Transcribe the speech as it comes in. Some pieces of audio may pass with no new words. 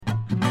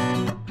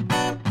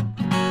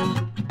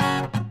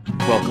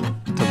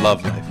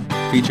Love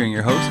Life, featuring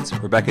your hosts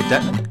Rebecca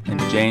Detman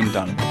and Jane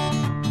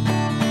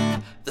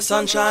Donovan. The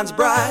sun shines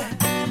bright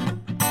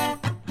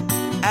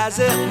as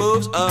it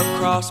moves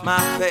across my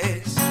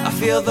face. I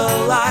feel the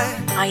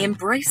light. I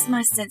embrace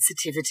my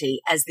sensitivity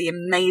as the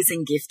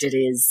amazing gift it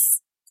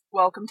is.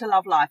 Welcome to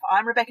Love Life.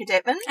 I'm Rebecca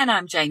Detman. And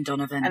I'm Jane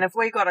Donovan. And have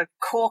we got a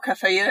corker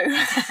for you?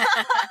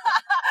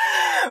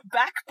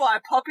 Back by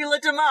popular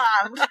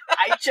demand,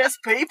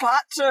 HSP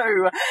Part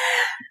 2.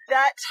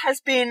 That has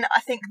been, I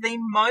think, the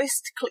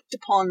most clicked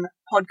upon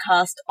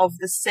podcast of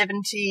the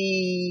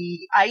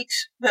 78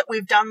 that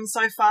we've done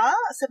so far,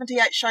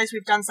 78 shows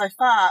we've done so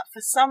far.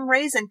 For some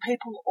reason,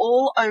 people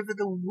all over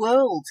the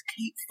world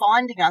keep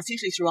finding us,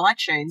 usually through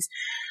iTunes,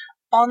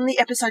 on the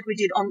episode we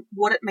did on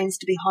what it means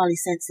to be highly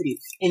sensitive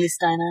in this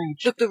day and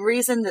age. Look, the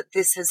reason that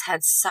this has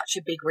had such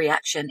a big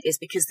reaction is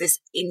because this,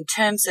 in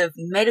terms of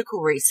medical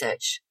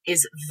research,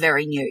 is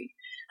very new.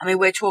 I mean,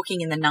 we're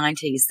talking in the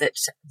 90s that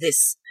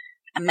this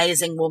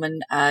amazing woman,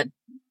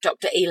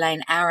 Dr.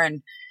 Elaine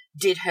Aron,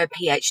 did her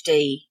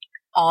PhD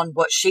on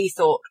what she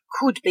thought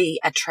could be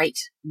a trait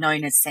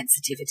known as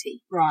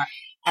sensitivity. Right.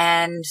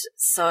 And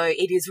so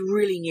it is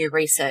really new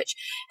research.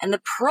 And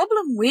the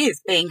problem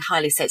with being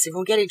highly sensitive,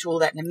 we'll get into all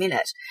that in a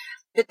minute,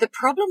 but the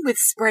problem with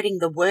spreading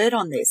the word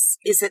on this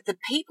is that the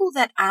people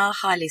that are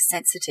highly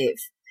sensitive,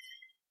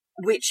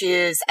 which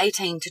is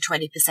 18 to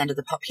 20% of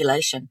the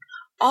population,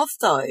 of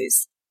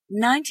those,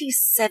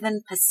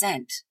 97%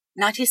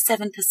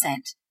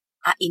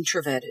 are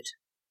introverted.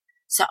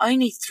 So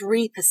only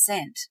 3%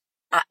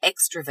 are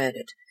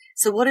extroverted.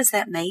 So what does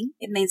that mean?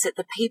 It means that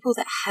the people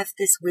that have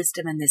this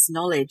wisdom and this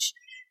knowledge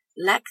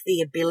lack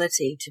the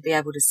ability to be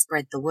able to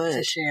spread the word.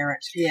 To share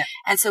it, yeah.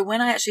 And so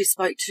when I actually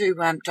spoke to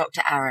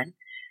Dr. Aron,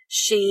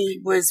 she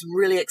was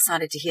really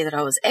excited to hear that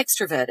I was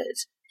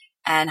extroverted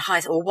and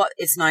high, or what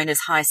is known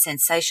as high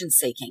sensation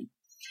seeking.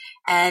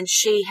 And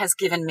she has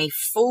given me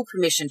full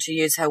permission to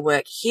use her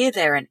work here,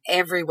 there, and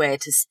everywhere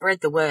to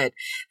spread the word,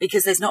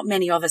 because there's not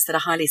many of us that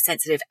are highly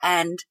sensitive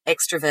and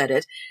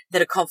extroverted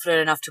that are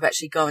confident enough to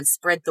actually go and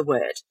spread the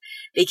word.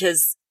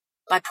 Because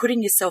by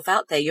putting yourself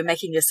out there, you're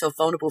making yourself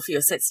vulnerable for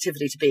your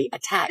sensitivity to be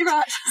attacked.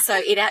 Right. So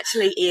it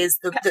actually is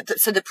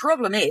so the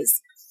problem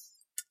is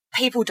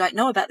people don't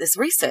know about this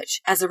research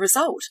as a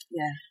result.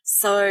 Yeah.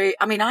 So,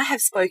 I mean, I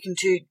have spoken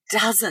to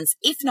dozens,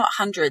 if not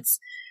hundreds,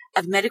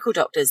 of medical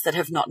doctors that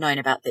have not known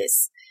about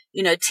this.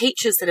 You know,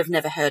 teachers that have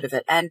never heard of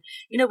it. And,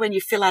 you know, when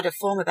you fill out a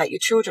form about your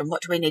children,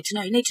 what do we need to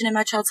know? You need to know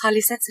my child's highly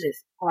sensitive.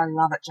 Oh, I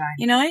love it, Jane.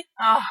 You know?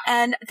 Oh.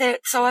 And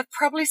so I've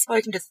probably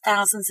spoken to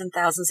thousands and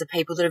thousands of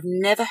people that have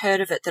never heard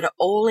of it, that are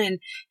all in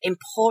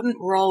important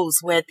roles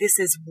where this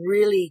is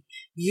really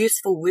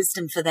useful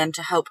wisdom for them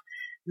to help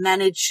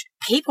manage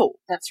people.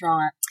 That's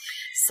right.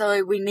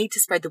 So we need to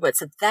spread the word.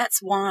 So that's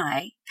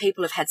why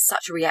people have had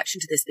such a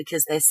reaction to this,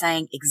 because they're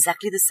saying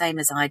exactly the same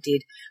as I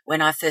did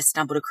when I first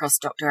stumbled across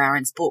Dr.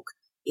 Aron's book,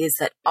 is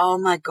that, oh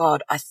my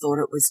God, I thought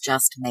it was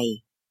just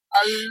me.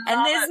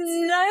 And there's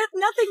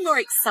nothing more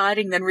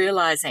exciting than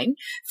realizing,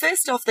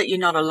 first off, that you're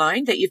not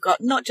alone, that you've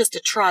got not just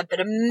a tribe, but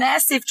a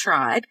massive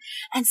tribe.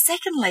 And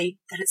secondly,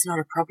 that it's not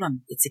a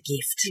problem. It's a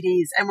gift. It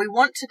is. And we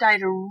want today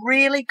to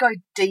really go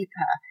deeper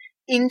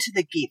into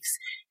the gifts,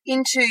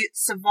 into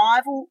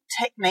survival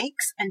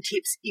techniques and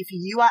tips if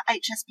you are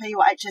HSP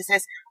or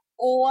HSS,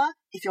 or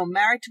if you're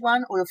married to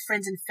one, or your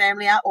friends and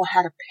family are, or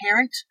how to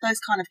parent those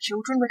kind of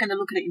children. We're going to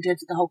look at it in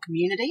terms of the whole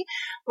community.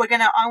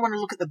 I want to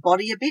look at the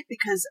body a bit,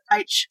 because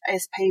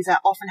HSPs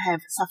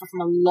suffer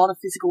from a lot of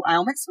physical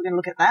ailments. We're going to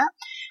look at that.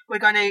 We're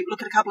going to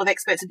look at a couple of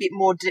experts a bit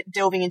more,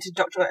 delving into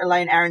Dr.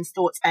 Elaine Aron's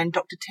thoughts, and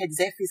Dr. Ted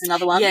Zeff is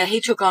another one. Yeah,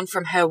 he took on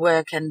from her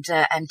work and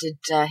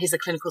he's a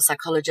clinical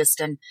psychologist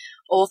and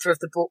author of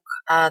the book,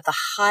 The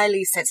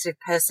Highly Sensitive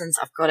Persons.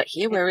 I've got it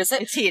here. Where is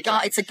it? It's here.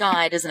 It's a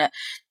guide, isn't it?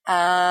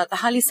 The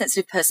Highly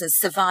Sensitive Person's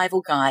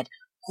Survival Guide.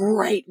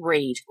 Great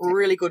read,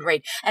 really good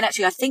read. And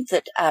actually, I think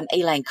that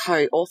Elaine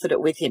co-authored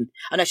it with him.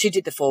 Oh no, she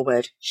did the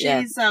foreword.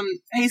 I think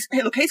he's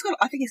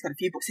got a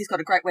few books. He's got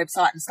a great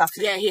website and stuff.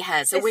 Yeah, he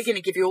has. So we're going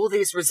to give you all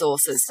these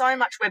resources. So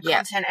much web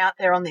content out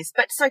there on this.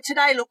 But so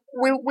today, look,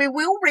 we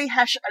will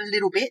rehash a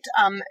little bit.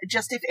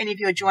 Just if any of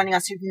you are joining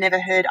us who've never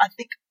heard, I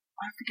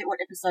forget what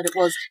episode it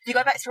was. If you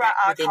go back through our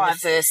archives. Within the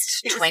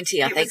first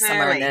 20, I think,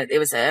 somewhere in there. It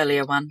was an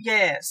earlier one.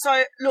 Yeah.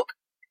 So look,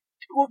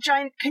 well,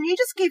 Jane, can you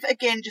just give,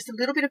 again, just a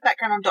little bit of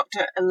background on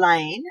Dr.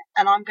 Elaine?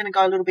 And I'm going to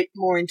go a little bit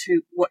more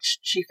into what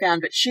she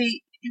found. But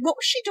what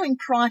was she doing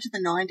prior to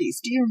the 90s?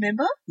 Do you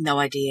remember? No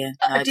idea.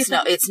 No,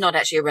 it's not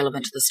actually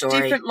irrelevant to the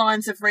story. Different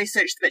lines of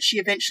research that she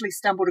eventually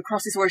stumbled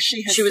across this, or is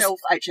she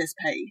herself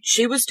HSP?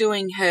 She was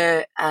doing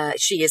her,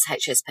 she is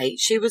HSP.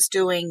 She was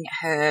doing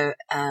her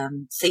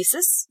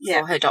thesis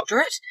for her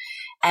doctorate,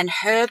 and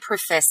her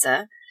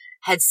professor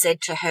had said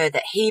to her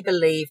that he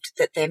believed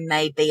that there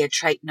may be a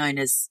trait known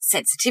as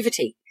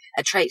sensitivity,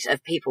 a trait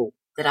of people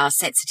that are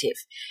sensitive,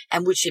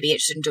 and would she be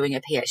interested in doing a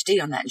PhD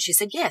on that? And she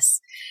said yes.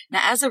 Now,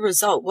 as a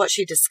result, what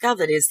she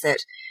discovered is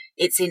that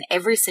It's in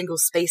every single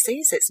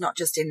species. It's not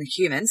just in the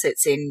humans.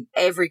 It's in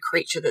every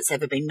creature that's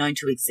ever been known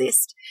to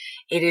exist.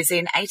 It is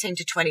in 18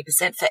 to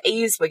 20%. For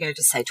ease, we're going to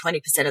just say 20%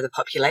 of the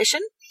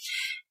population.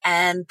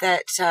 And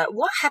that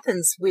what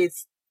happens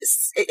with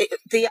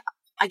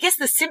I guess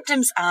the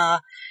symptoms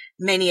are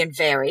many and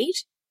varied,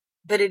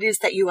 but it is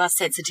that you are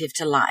sensitive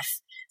to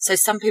life. So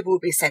some people will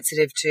be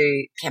sensitive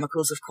to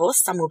chemicals, of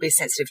course. Some will be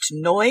sensitive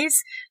to noise,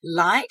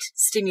 light,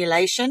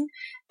 stimulation,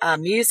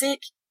 music,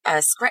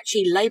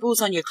 scratchy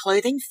labels on your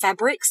clothing,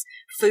 fabrics,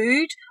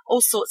 food,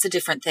 all sorts of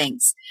different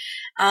things.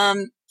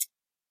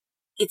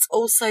 It's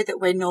also that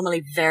we're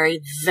normally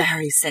very,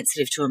 very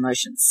sensitive to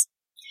emotions.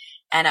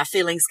 And our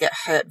feelings get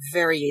hurt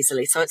very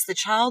easily. So it's the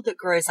child that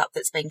grows up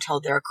that's being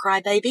told they're a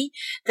crybaby,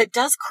 that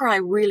does cry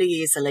really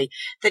easily,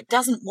 that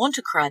doesn't want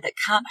to cry, that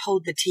can't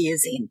hold the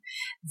tears in,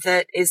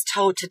 that is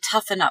told to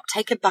toughen up,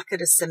 take a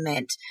bucket of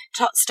cement,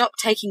 stop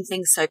taking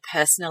things so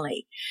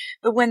personally.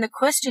 But when the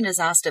question is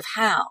asked of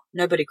how,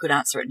 nobody could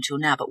answer it until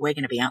now, but we're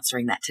going to be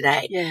answering that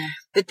today. Yeah.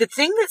 But the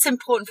thing that's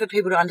important for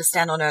people to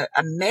understand on a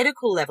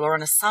medical level or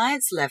on a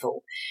science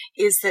level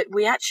is that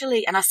we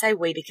actually, and I say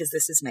we because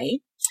this is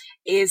me,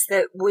 is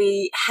that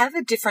we have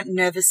a different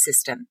nervous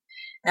system.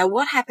 Now,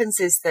 what happens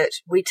is that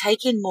we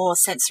take in more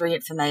sensory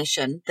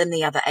information than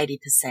the other 80%.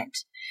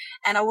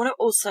 And I want to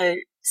also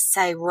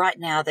say right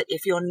now that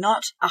if you're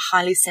not a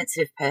highly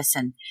sensitive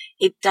person,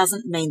 it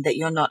doesn't mean that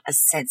you're not a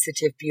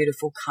sensitive,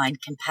 beautiful, kind,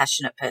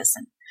 compassionate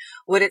person.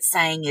 What it's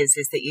saying is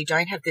that you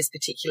don't have this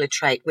particular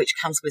trait, which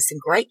comes with some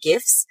great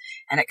gifts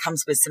and it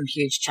comes with some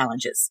huge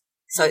challenges.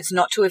 So it's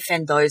not to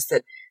offend those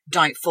that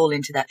don't fall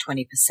into that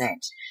 20%.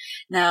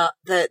 Now,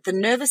 the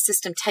nervous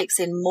system takes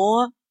in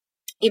more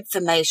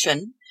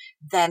information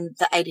than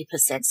the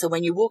 80%. So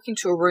when you walk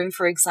into a room,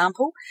 for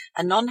example,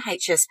 a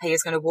non-HSP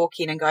is going to walk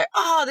in and go,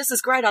 oh, this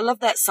is great. I love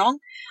that song.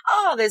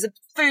 Oh, there's a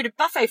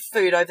buffet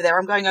food over there.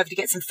 I'm going over to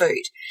get some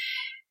food.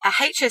 A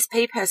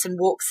HSP person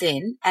walks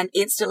in and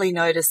instantly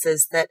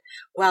notices that,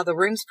 wow, the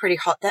room's pretty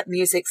hot. That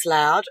music's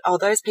loud. Oh,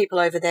 those people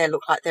over there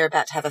look like they're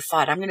about to have a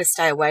fight. I'm going to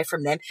stay away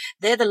from them.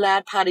 They're the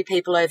loud party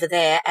people over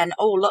there. And,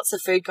 oh, lots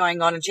of food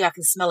going on. And, gee, I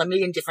can smell a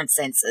million different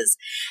senses.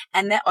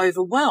 And they're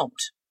overwhelmed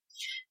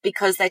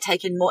because they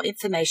take in more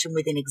information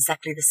within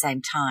exactly the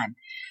same time.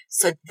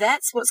 So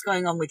that's what's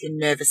going on with your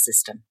nervous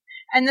system.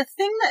 And the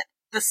thing that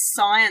the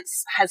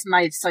science has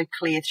made so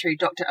clear through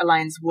Dr.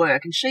 Elaine's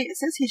work, and it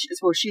says here as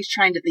well, she's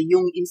trained at the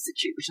Jung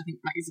Institute, which I think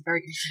is a very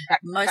interesting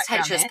Most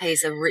HSPs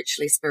there. are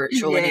richly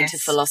spiritual and into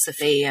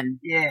philosophy and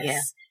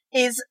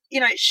is,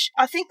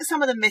 I think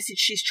some of the message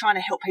she's trying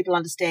to help people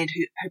understand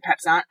who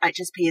perhaps aren't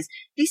HSP is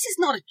this is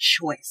not a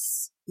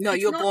choice. No,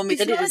 you're born with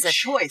it. It is a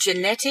choice.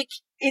 Genetic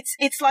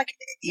it's like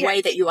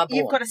way that you are born.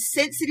 You've got a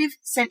sensitive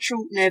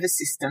central nervous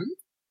system.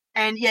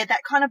 And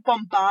that kind of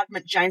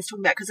bombardment Jane's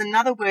talking about, because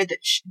another word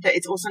that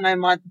is also known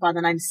by the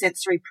name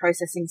sensory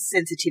processing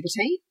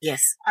sensitivity.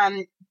 Yes.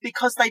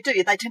 Because they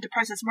tend to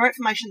process more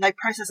information, they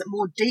process it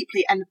more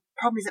deeply, and the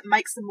problem is it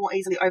makes them more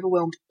easily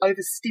overwhelmed,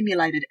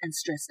 overstimulated, and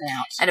stressed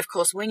out. And of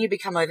course, when you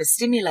become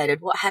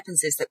overstimulated, what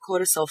happens is that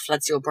cortisol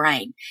floods your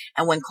brain.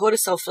 And when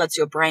cortisol floods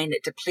your brain,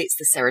 it depletes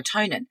the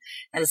serotonin.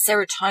 And the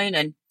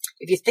serotonin,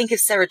 if you think of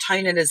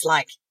serotonin as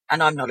like,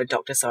 and I'm not a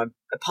doctor, so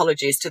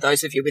apologies to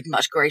those of you with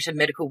much greater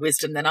medical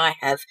wisdom than I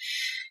have.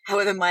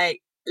 However, my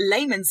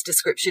layman's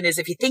description is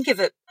if you think of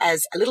it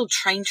as a little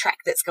train track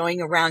that's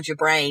going around your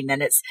brain,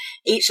 and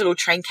each little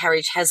train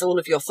carriage has all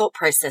of your thought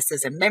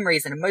processes and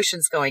memories and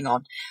emotions going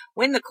on.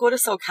 When the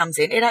cortisol comes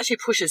in, it actually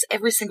pushes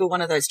every single one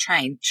of those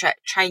train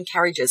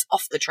carriages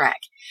off the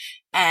track.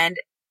 And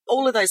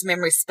all of those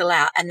memories spill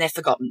out and they're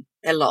forgotten.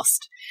 They're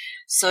lost.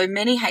 So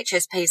many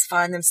HSPs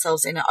find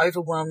themselves in an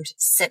overwhelmed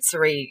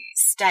sensory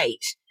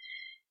state,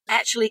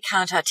 actually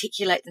can't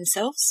articulate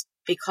themselves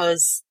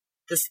because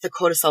the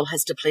cortisol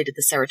has depleted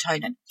the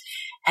serotonin.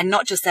 And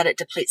not just that, it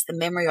depletes the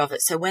memory of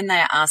it. So when they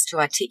are asked to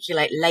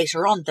articulate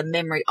later on the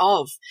memory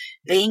of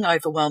being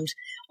overwhelmed,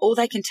 all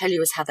they can tell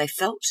you is how they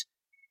felt.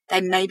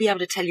 They may be able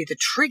to tell you the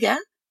trigger,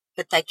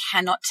 but they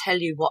cannot tell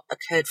you what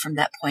occurred from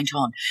that point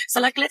on.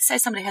 So like, let's say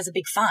somebody has a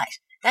big fight.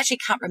 They actually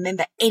can't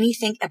remember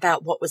anything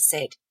about what was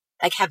said.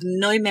 They have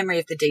no memory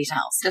of the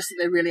details. Just that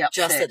they're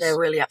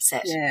really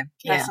upset. Yeah.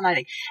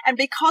 Fascinating. Yeah. And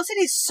because it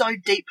is so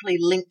deeply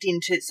linked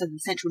into the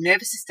central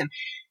nervous system,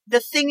 the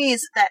thing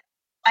is that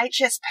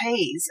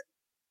HSPs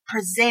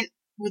present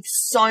with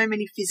so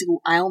many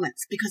physical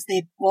ailments because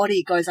their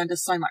body goes under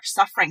so much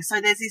suffering.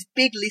 So there's this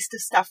big list of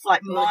stuff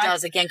like it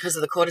does, again, because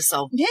of the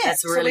cortisol. Yeah.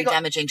 That's really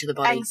damaging to the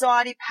body.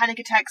 Anxiety, panic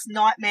attacks,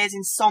 nightmares,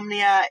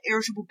 insomnia,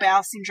 irritable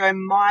bowel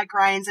syndrome,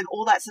 migraines, and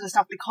all that sort of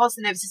stuff because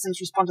the nervous systems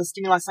respond to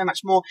stimuli so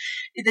much more.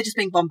 They're just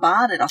being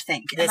bombarded, I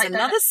think. There's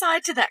another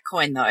side to that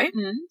coin, though.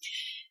 Mm-hmm.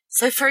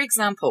 So, for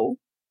example,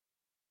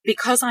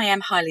 because I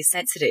am highly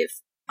sensitive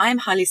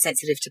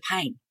to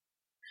pain.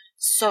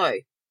 So,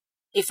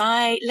 if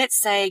I, let's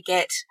say,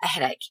 get a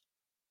headache,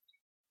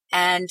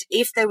 and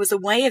if there was a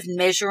way of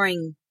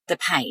measuring the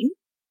pain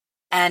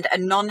and a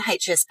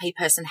non-HSP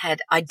person had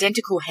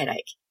identical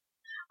headache,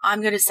 I'm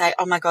going to say,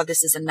 oh my God,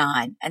 this is a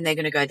 9. And they're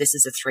going to go, this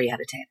is a 3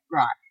 out of 10.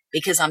 Right.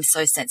 because I'm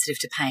so sensitive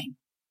to pain.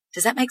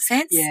 Does that make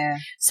sense? Yeah.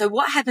 So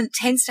what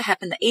tends to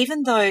happen that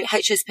even though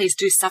HSPs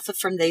do suffer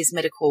from these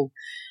medical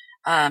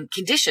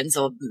conditions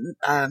or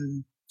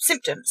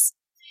symptoms,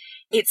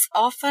 it's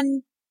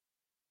often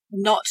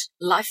not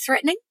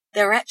life-threatening.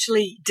 They're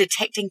actually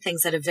detecting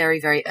things at a very,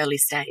 very early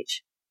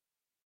stage.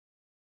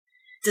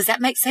 Does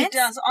that make sense? It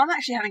does. I'm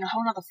actually having a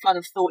whole other flood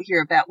of thought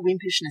here about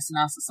wimpishness in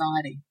our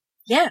society.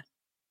 Yeah.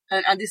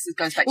 And this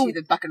goes back to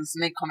the bucket of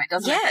cement comment,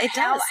 doesn't it? Yeah, it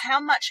does.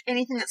 How much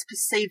anything that's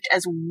perceived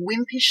as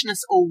wimpishness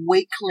or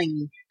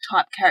weakling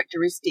type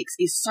characteristics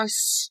is so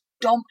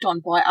stomped on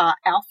by our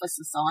alpha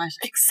society.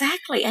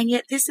 Exactly. And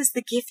yet this is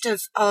the gift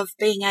of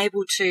being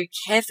able to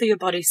care for your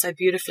body so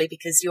beautifully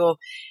because you're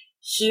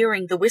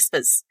hearing the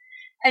whispers.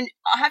 And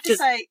I have to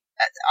say,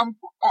 I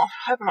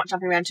hope I'm not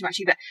jumping around too much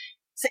here, but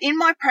so in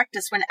my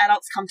practice, when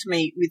adults come to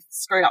me with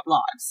screwed up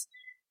lives,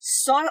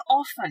 so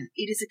often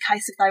it is a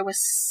case of they were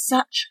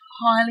such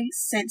highly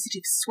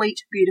sensitive,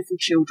 sweet, beautiful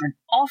children,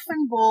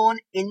 often born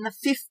in the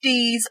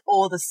 50s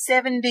or the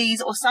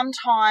 70s or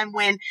sometime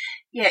when,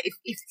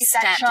 if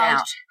that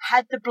child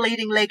had the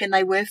bleeding leg and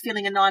they were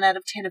feeling a 9 out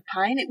of 10 of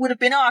pain, it would have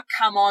been, oh,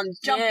 come on,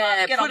 jump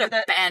up, get on with it.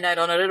 Put a Band-Aid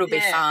on it, it'll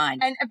be fine.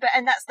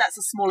 And that's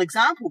a small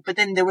example, but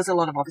then there was a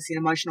lot of obviously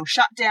an emotional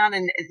shutdown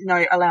and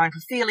allowing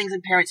for feelings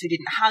and parents who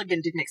didn't hug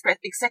and didn't express,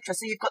 etc.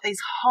 So you've got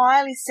these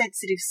highly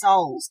sensitive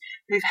souls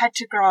who've had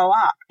to grow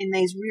up in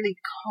these really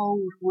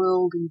cold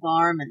world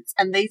environments.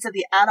 And these are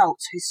the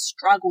adults who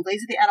struggle.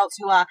 These are the adults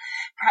who are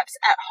perhaps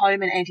at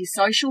home and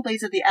antisocial.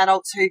 These are the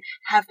adults who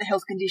have the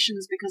health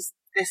conditions because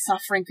they're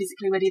suffering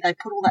physically. Where do they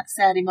put all that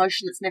sad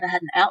emotion that's never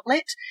had an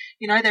outlet?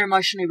 They're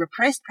emotionally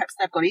repressed. Perhaps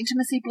they've got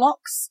intimacy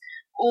blocks.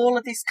 All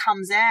of this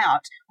comes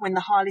out when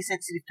the highly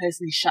sensitive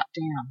person is shut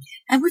down.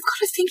 And we've got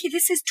to think here,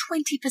 this is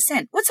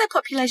 20%. What's our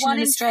population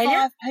in Australia? 1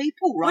 in 5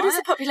 people, right? What is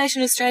the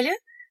population in Australia?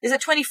 Is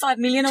it 25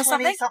 million or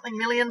something? 20-something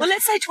million. Well,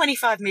 let's say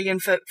 25 million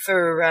for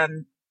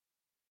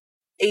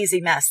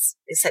easy maths,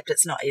 except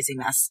it's not easy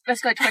maths.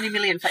 Let's go 20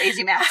 million for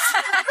easy maths.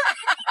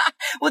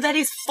 Well, that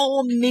is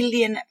 4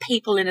 million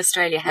people in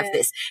Australia have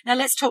this. Now,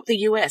 let's talk the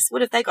US.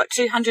 What have they got,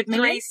 200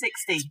 million?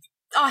 360.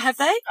 Oh, have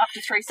they? Up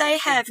to 360. They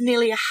have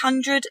nearly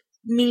 100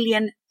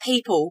 million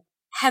people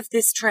have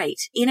this trait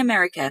in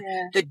America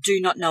that do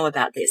not know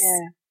about this.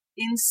 Yeah.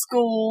 In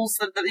schools,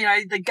 the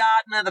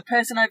gardener, the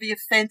person over your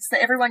fence,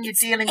 everyone you're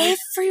dealing with.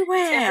 Everywhere.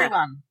 It's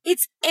everyone.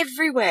 It's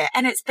everywhere.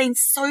 And it's been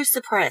so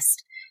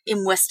suppressed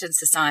in Western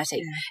society.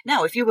 Yeah.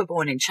 Now, if you were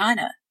born in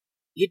China,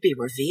 you'd be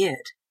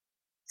revered.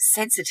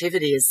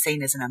 Sensitivity is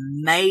seen as an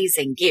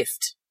amazing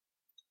gift.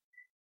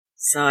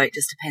 So it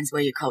just depends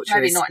where your culture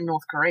is. Maybe not in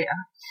North Korea.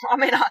 I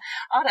mean,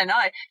 I don't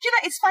know. Do you know,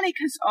 it's funny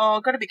because,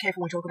 I've got to be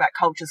careful when we talk about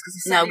cultures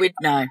because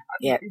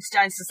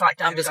Jane's just like,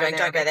 don't go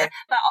there.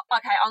 But,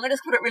 okay, I'm going to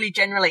just put it really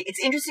generally.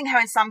 It's interesting how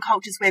in some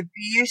cultures where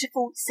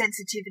beautiful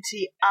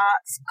sensitivity,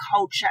 arts,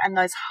 culture, and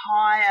those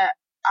higher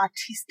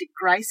artistic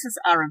graces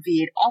are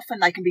revered, often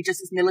they can be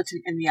just as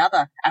militant in the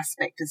other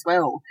aspect as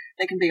well.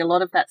 There can be a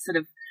lot of that sort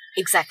of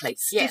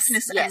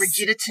stiffness and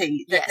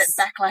rigidity that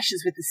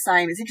backlashes with the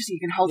same. It's interesting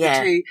you can hold the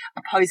two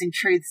opposing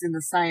truths in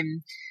the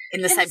same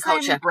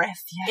culture.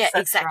 Breath. Yes,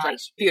 exactly. Right.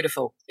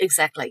 Beautiful.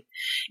 Exactly.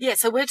 Yeah,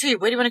 so where do you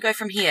want to go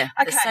from here?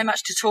 Okay. There's so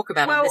much to talk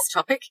about on this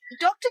topic.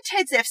 Dr.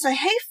 Ted Zeff, so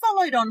he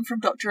followed on from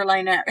Dr.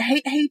 Elena.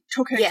 He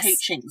took her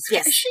teachings.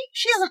 Yes.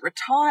 She hasn't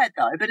retired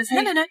though, but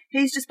No.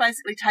 He's just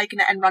basically taken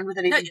it and run with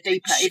it even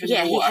deeper, even more.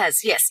 Yeah, he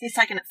has, yes. He's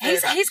taken it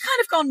further. He's kind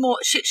of gone more,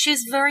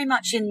 she's very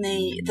much in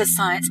the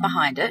science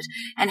behind it,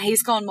 and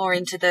he's gone more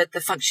into the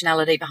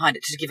functionality behind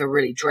it, to give a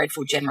really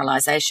dreadful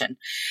generalization.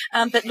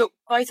 But look,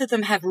 both of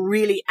them have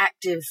really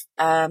active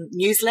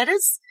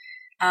newsletters,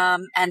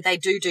 and they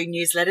do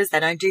newsletters. They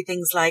don't do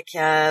things like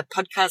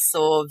podcasts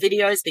or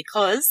videos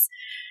because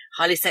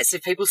highly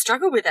sensitive people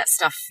struggle with that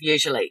stuff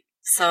usually.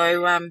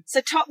 So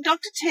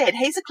Dr. Ted,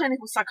 he's a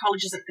clinical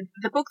psychologist.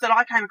 The book that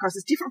I came across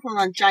is different from the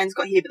one Jane's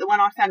got here, but the one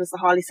I found is the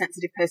Highly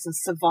Sensitive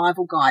Person's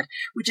Survival Guide,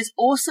 which is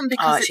awesome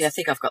because actually, I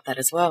think I've got that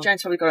as well.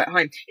 Jane's probably got it at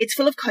home. It's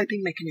full of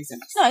coping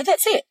mechanisms. No,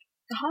 that's it.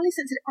 The highly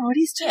sensitive, it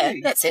is too. Yeah,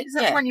 that's it. Is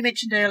that the one you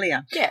mentioned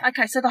earlier? Yeah.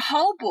 Okay, so the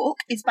whole book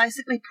is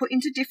basically put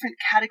into different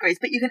categories,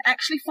 but you can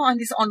actually find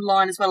this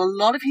online as well. A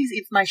lot of his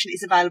information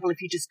is available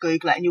if you just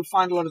Google it, and you'll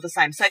find a lot of the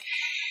same. So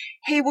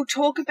he will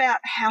talk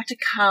about how to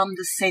calm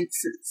the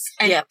senses.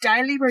 And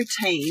daily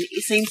routine,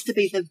 it seems to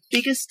be the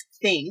biggest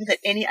thing that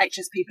any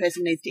HSP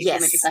person needs to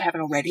implement if they haven't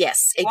already.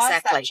 Yes, exactly. Why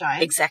is that,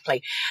 Jane?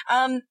 Exactly.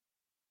 I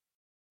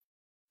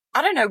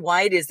don't know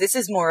why it is. This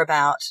is more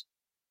about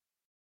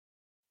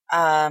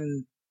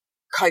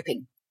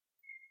coping.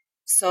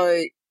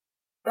 So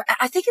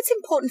I think it's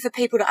important for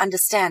people to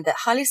understand that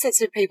highly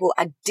sensitive people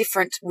are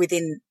different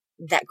within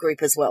that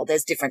group as well.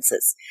 There's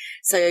differences.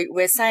 So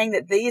we're saying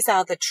that these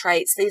are the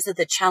traits, these are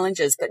the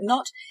challenges, but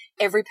not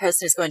every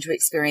person is going to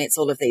experience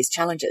all of these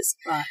challenges.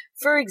 Right.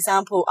 For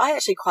example, I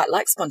actually quite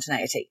like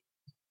spontaneity,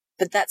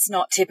 but that's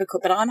not typical,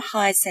 but I'm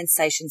high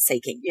sensation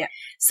seeking. Yeah.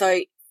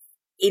 So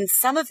in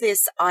some of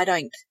this, I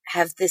don't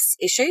have this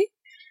issue.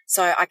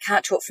 So I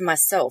can't talk for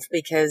myself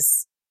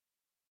because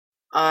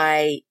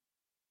I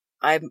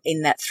I'm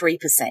in that 3%.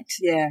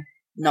 Yeah.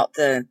 Not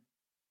the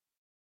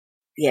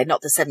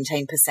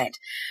 17%.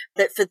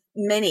 But for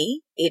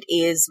many,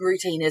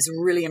 routine is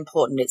really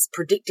important. It's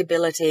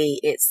predictability.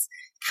 It's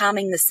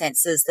calming the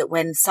senses that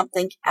when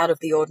something out of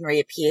the ordinary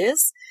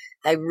appears,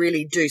 they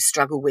really do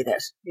struggle with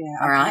it. Yeah.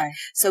 All right.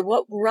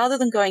 So rather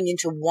than going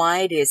into why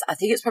it is, I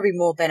think it's probably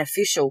more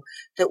beneficial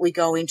that we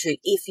go into,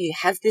 if you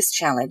have this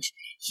challenge,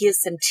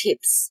 here's some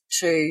tips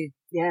to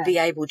be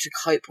able to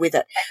cope with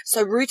it.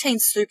 So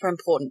routine's super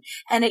important.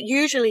 And it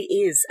usually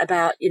is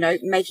about,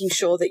 making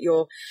sure that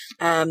you're,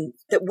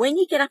 that when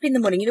you get up in the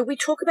morning, we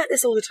talk about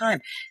this all the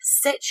time,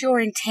 set your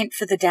intent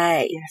for the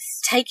day.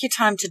 Yes. Take your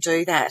time to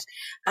do that.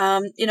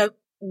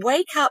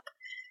 Wake up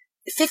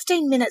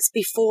 15 minutes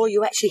before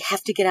you actually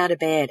have to get out of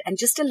bed and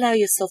just allow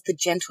yourself the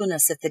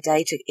gentleness of the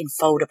day to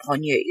enfold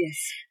upon you.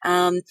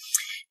 Yes.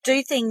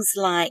 Do things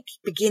like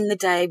begin the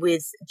day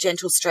with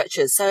gentle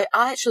stretches. So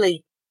I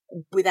actually,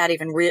 without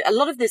even a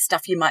lot of this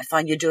stuff you might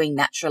find you're doing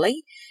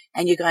naturally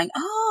and you're going,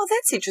 oh,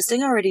 that's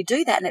interesting. I already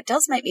do that. And it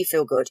does make me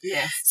feel good.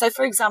 Yes. So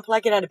for example, I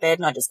get out of bed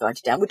and I just go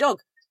into downward dog,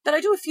 but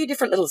I do a few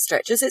different little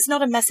stretches. It's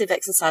not a massive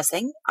exercise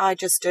thing. I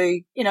just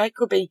do, it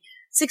could be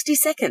 60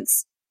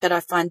 seconds, but I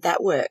find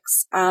that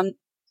works.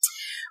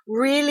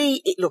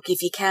 Really, look,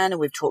 if you can, and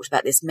we've talked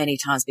about this many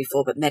times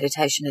before, but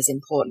meditation is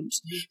important.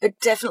 But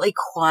definitely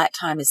quiet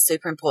time is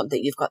super important,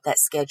 that you've got that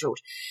scheduled.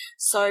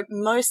 So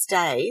most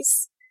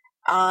days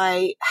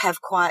I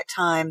have quiet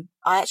time.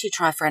 I actually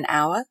try for an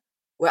hour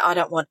where I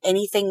don't want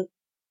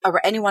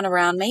anyone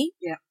around me.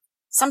 Yeah.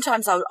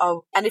 Sometimes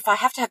I'll, and if I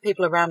have to have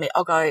people around me,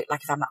 I'll go,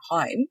 like if I'm at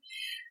home,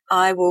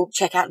 I will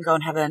check out and go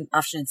and have an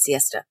afternoon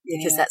siesta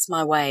because that's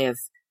my way of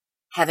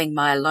having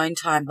my alone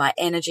time. My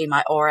energy,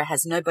 my aura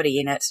has nobody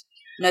in it.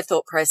 No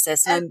thought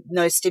process,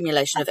 no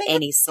stimulation of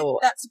any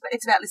sort.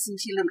 It's about listening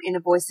to your little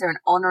inner voice there and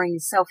honouring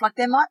yourself. Like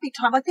there might be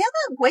time, like the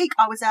other week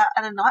I was out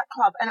at a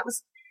nightclub and I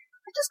just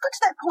got to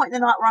that point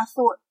in the night where I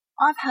thought,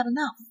 I've had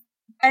enough.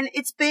 And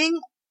it's being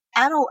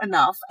adult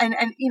enough and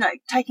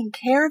taking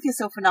care of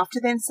yourself enough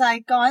to then say,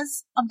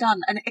 guys, I'm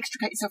done, and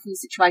extricate yourself from the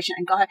situation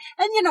and go home.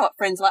 And you know what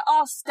friends are like,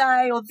 oh,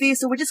 stay, or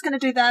this, or we're just going to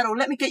do that, or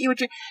let me get you a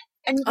drink.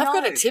 And I've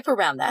got a tip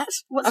around that.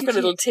 I've got a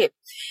little tip.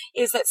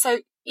 Is that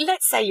so?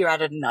 Let's say you're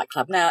out at a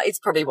nightclub. Now, it's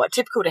probably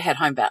typical to head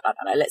home about, I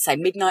don't know, let's say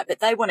midnight,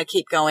 but they want to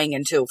keep going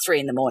until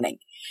 3 a.m.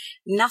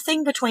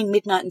 Nothing between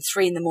midnight and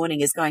 3 a.m.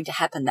 is going to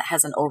happen that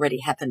hasn't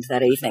already happened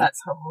that evening. That's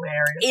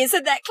hilarious.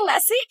 Isn't that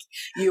classic?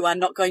 You are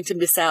not going to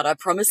miss out. I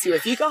promise you.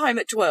 If you go home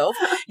at 12,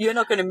 you're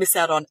not going to miss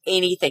out on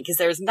anything because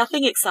there is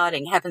nothing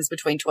exciting happens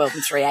between 12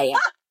 and 3 a.m.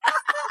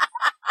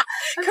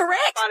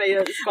 Correct. Funny,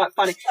 it's quite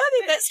funny. I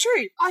think that's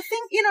true. I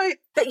think,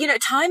 But,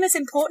 time is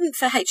important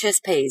for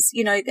HSPs.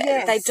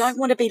 They don't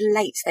want to be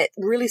late. That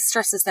really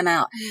stresses them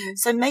out. Mm.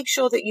 So make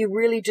sure that you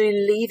really do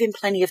leave in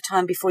plenty of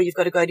time before you've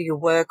got to go to your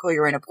work or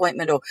your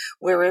appointment or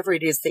wherever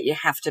it is that you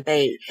have to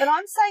be. But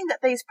I'm saying that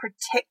these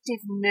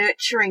protective,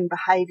 nurturing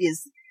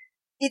behaviours,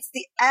 it's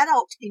the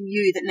adult in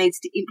you that needs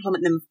to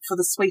implement them for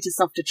the sweeter,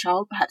 softer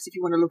child, perhaps, if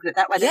you want to look at it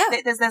that way. Yeah.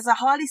 There's a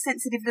highly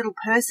sensitive little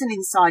person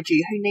inside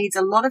you who needs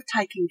a lot of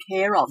taking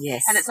care of.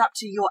 Yes. And it's up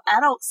to your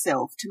adult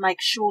self to make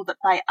sure that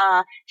they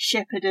are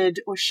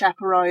shepherded or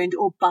chaperoned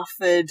or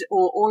buffered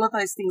or all of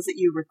those things that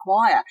you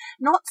require.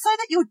 Not so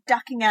that you're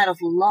ducking out of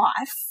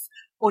life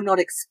or not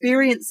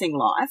experiencing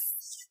life,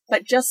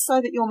 but just so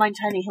that you're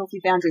maintaining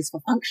healthy boundaries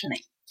for functioning.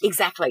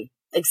 Exactly.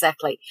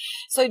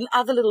 So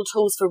other little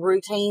tools for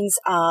routines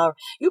are,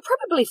 you'll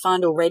probably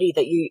find already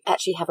that you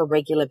actually have a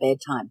regular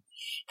bedtime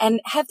and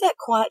have that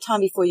quiet time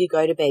before you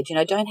go to bed.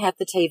 Don't have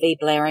the TV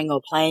blaring or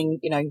playing,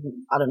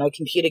 I don't know,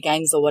 computer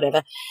games or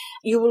whatever.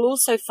 You will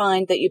also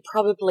find that you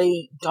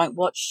probably don't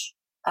watch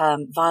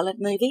violent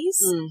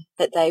movies,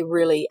 that they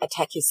really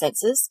attack your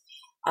senses.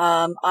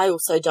 I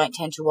also don't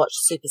tend to watch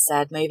super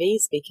sad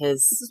movies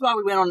because this is why I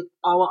went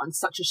on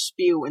such a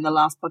spiel in the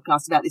last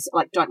podcast about this.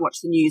 Like, don't watch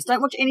the news.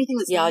 Don't watch anything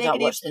that's negative, I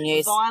don't watch the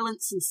news.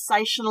 Violent,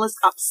 sensationalist,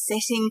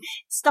 upsetting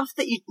stuff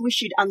that you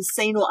wish you'd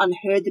unseen or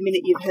unheard the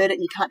minute you've heard it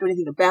and you can't do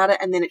anything about it,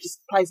 and then it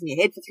just plays in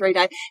your head for 3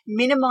 days.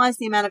 Minimise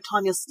the amount of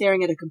time you're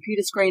staring at a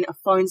computer screen, a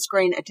phone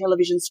screen, a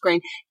television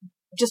screen.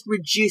 Just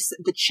reduce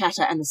the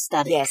chatter and the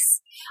static.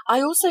 Yes. I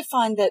also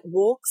find that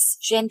walks,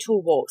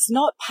 gentle walks,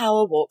 not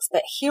power walks,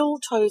 but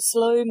heel-toe,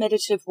 slow,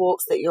 meditative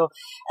walks that you're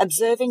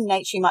observing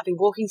nature. You might be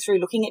walking through,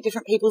 looking at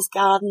different people's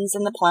gardens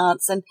and the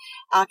plants and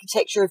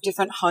architecture of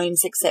different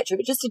homes, etc.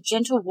 But just a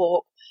gentle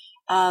walk.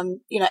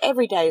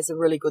 Every day is a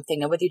really good thing.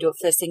 Now, whether you do it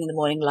first thing in the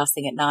morning, last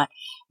thing at night,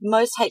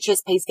 most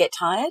HSPs get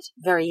tired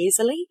very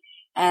easily.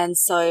 And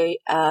so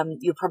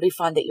you'll probably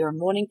find that you're a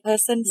morning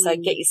person, so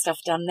get your stuff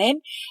done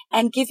then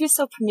and give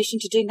yourself permission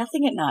to do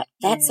nothing at night.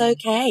 That's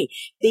okay.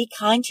 Be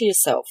kind to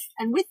yourself.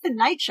 And with the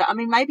nature, I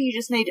mean, maybe you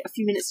just need a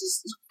few minutes to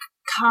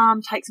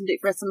calm, take some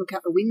deep breaths and look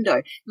out the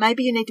window.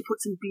 Maybe you need to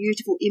put some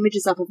beautiful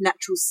images up of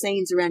natural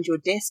scenes around your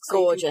desk. So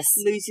Gorgeous.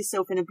 you can lose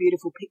yourself in a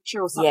beautiful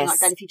picture or something like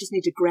that if you just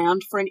need to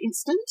ground for an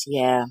instant.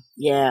 Yeah,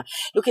 yeah.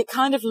 Look, it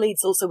kind of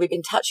leads also, we've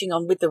been touching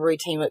on with the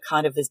routine, it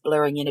kind of is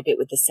blurring in a bit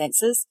with the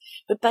senses,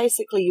 but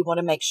basically you want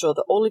to make sure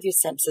that all of your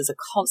senses are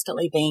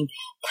constantly being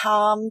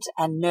calmed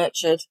and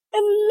nurtured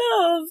and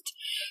loved.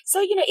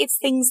 So, it's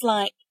things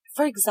like,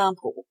 for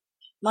example,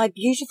 my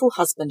beautiful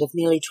husband of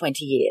nearly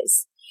 20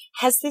 years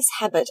has this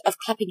habit of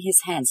clapping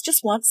his hands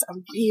just once, a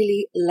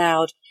really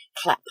loud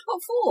clap.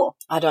 What for?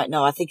 I don't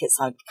know. I think it's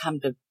like kind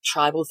of a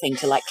tribal thing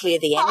to like clear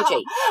the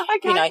energy.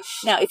 Okay.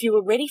 Now if you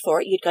were ready for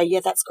it, you'd go,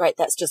 yeah, that's great.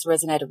 That's just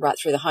resonated right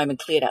through the home and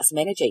cleared out some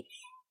energy.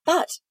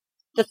 But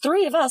the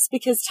three of us,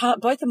 because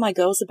both of my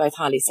girls are both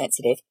highly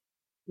sensitive,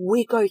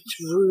 we go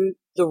through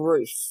the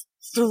roof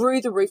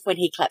when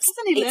he claps.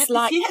 Hasn't he It's learnt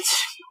like this yet?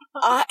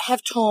 I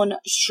have torn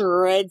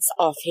shreds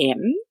off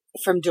him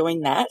from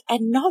doing that.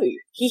 And no,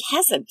 he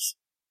hasn't.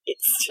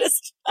 It's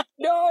just,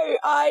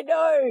 I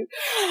know.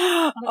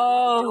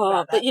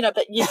 Oh, but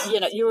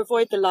you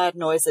avoid the loud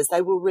noises.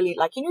 They will really,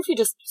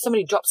 if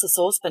somebody drops a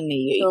saucepan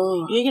near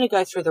you, you're going to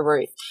go through the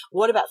roof.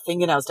 What about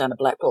fingernails down a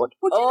blackboard?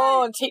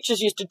 And teachers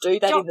used to do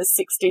that in the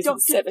 60s and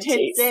 70s. Ted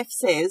Zeff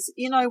says,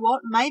 you know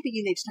what, maybe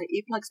you need to take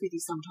earplugs with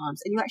you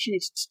sometimes and you actually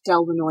need to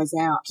dull the noise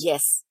out.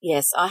 Yes.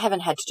 I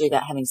haven't had to do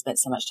that having spent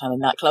so much time in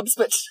nightclubs,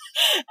 but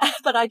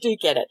I do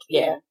get it.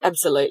 Yeah,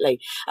 absolutely.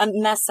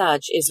 And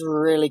massage is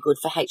really good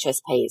for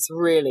HSP. It's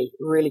really,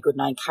 really good,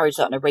 and I encourage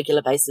that on a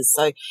regular basis.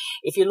 So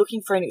if you're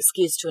looking for an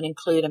excuse to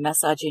include a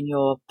massage in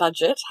your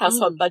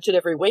household budget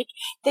every week,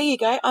 there you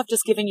go. I've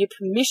just given you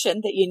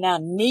permission that you now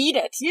need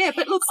it. Yeah,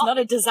 but look, it's not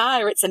a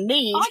desire, it's a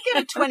need. I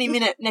get a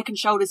 20-minute neck and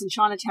shoulders in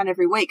Chinatown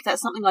every week.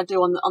 That's something I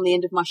do on the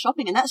end of my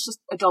shopping, and that's just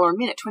 $1 a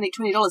minute, $20.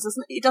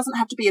 It doesn't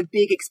have to be a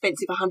big,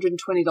 expensive $120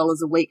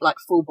 a week, like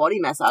full body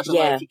massage.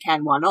 Although if you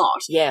can, why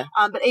not? Yeah.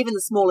 But even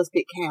the smallest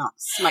bit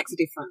counts, makes a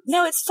difference.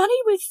 Now, it's funny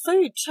with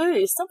food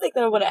too. Something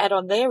that I want to add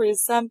on there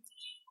is, and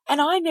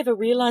I never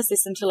realised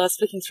this until I was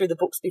flicking through the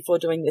books before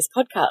doing this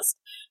podcast,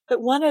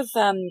 but one of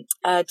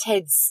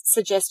Ted's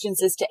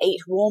suggestions is to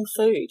eat warm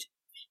food.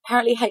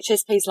 Apparently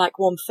HSPs like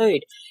warm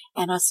food.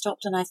 And I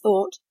stopped and I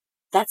thought,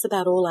 that's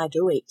about all I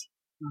do eat.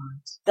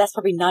 Right. That's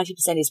probably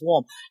 90% is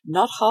warm,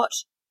 not hot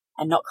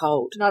and not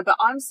cold. No, but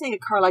I'm seeing a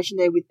correlation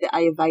there with the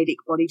Ayurvedic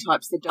body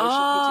types, the dosha,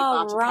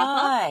 pitta, vata,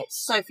 kapha.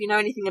 So if you know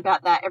anything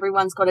about that,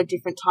 everyone's got a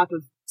different type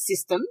of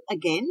system,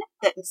 again,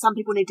 that some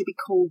people need to be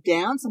cooled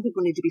down, some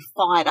people need to be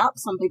fired up,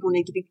 some people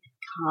need to be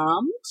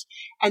calmed.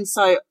 And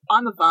so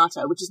I'm a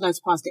Vata, which is no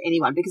surprise to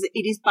anyone because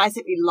it is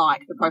basically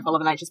like the profile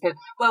of an HSP.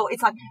 Well,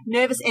 it's like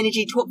nervous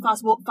energy, talk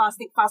fast, walk fast,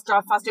 think fast,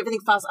 drive fast, do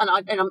everything fast, and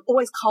I'm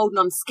always cold and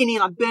I'm skinny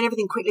and I burn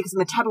everything quickly because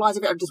I metabolize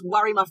everything. I just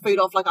worry my food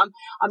off. Like I'm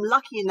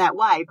lucky in that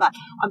way, but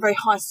I'm very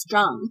high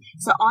strung.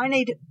 So I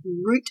need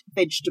root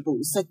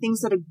vegetables, so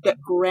things that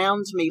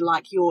ground me,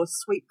 like your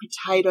sweet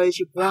potatoes,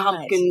 your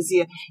pumpkins,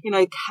 your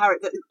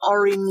carrot, the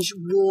orange,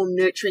 warm,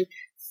 nurturing,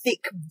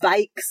 thick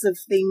bakes of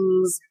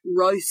things,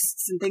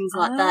 roasts and things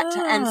like that.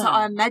 And so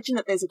I imagine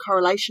that there's a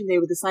correlation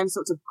there with the same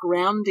sorts of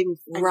grounding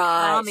and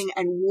calming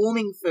and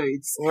warming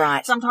foods.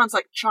 Right. Sometimes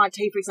like chai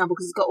tea, for example,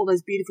 because it's got all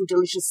those beautiful,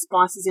 delicious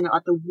spices in it,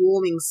 like the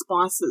warming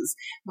spices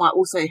might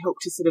also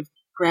help to sort of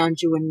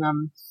ground you in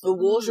The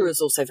water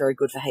is also very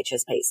good for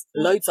HSPs.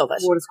 Loads of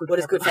it. Water's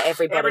good for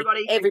everybody.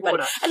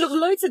 Everybody. And look,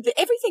 loads of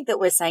everything that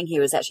we're saying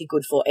here is actually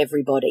good for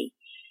everybody.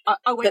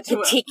 I went but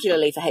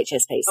particularly for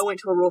HSPs. I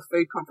went to a raw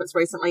food conference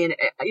recently, and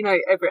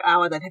every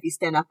hour they'd have you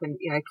stand up and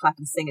clap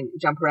and sing and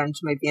jump around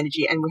to move the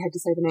energy. And we had to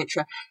say the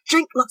mantra: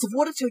 "Drink lots of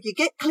water till you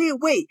get clear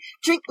wee.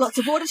 Drink lots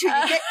of water till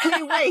you get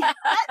clear wee."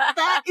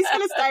 That is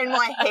going to stay in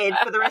my head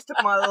for the rest of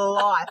my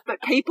life.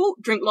 But people,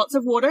 drink lots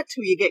of water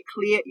till you get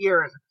clear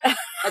urine.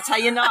 That's how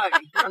you know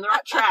you're on the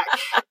right track.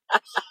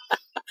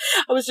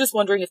 I was just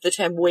wondering if the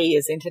term "wee"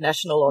 is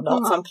international or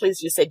not, so I'm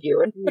pleased you said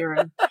urine.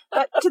 Urine.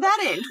 But to that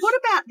end, what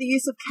about the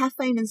use of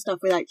caffeine and stuff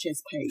with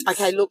HSPs?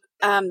 Okay, look,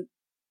 I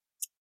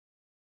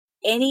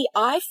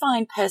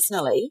find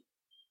personally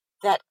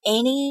that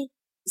any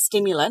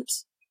stimulant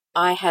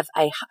I have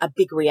a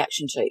big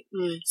reaction to.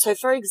 So,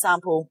 for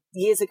example,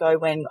 years ago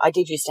when I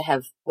used to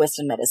have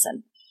Western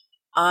medicine,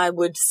 I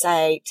would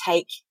say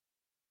take,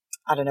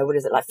 I don't know, what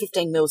is it, like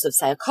 15 mils of,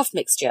 say, a cough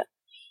mixture.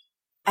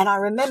 And I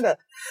remember,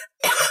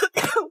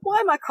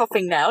 why am I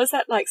coughing now? Is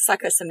that like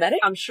psychosomatic?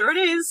 I'm sure it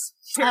is.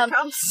 Here it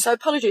comes. So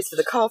apologies for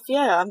the cough.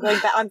 Yeah, I'm going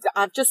back.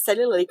 I've just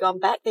cellularly gone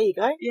back. There you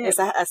go. Yeah. It's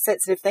a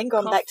sensitive thing,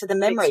 gone back to the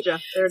memory.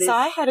 Mixture. There it is. So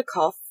I had a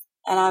cough,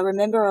 and I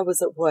remember I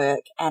was at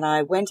work, and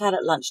I went out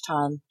at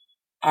lunchtime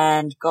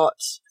and got,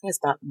 I think it was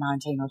about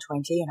 19 or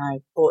 20, and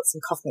I bought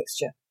some cough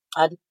mixture.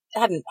 I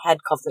hadn't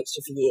had cough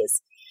mixture for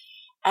years.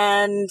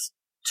 And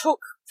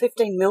took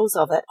 15 mils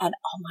of it, and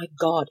oh my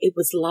God, it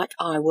was like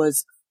I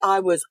was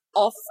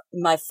off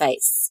my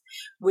face,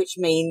 which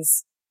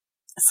means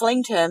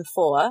slang term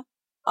for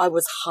I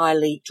was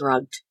highly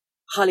drugged.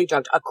 I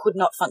could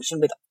not function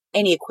with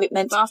any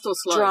equipment. Fast or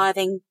slow?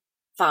 Driving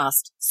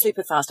fast,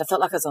 super fast. I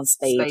felt like I was on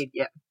speed.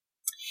 Yeah.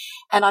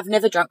 And I've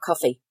never drunk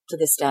coffee to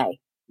this day.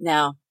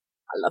 Now,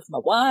 I love my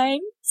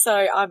wine,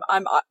 so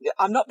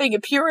I'm not being a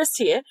purist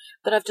here,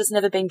 but I've just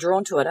never been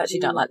drawn to it. I actually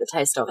don't like the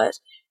taste of it,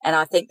 and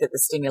I think that the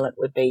stimulant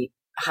would be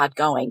hard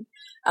going.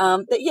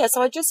 But yeah,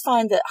 so I just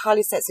find that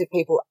highly sensitive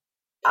people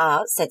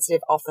are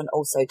sensitive often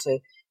also to,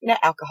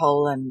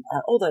 alcohol and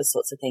all those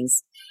sorts of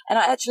things. And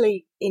I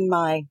actually, in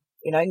my,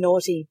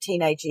 naughty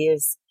teenage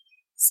years,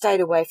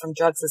 stayed away from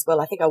drugs as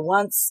well. I think I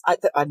once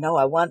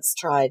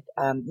tried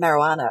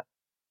marijuana,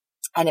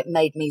 and it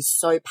made me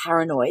so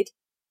paranoid,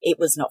 it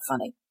was not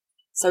funny.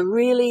 So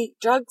really,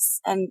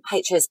 drugs and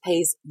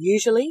HSPs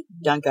usually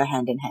don't go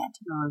hand in hand.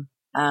 No.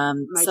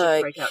 And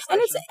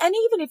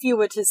even if you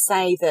were to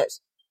say that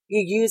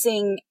you're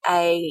using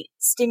a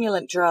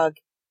stimulant drug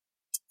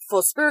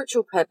for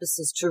spiritual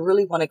purposes to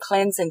really want to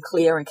cleanse and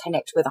clear and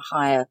connect with a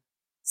higher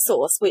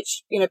source,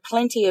 which,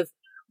 plenty of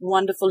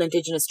wonderful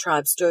Indigenous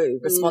tribes do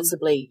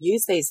responsibly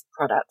use these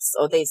products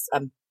or these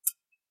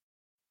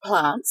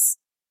plants.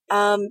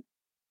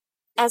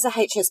 As a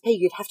HSP,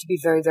 you'd have to be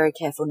very, very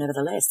careful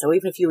nevertheless. So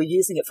even if you were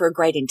using it for a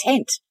great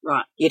intent,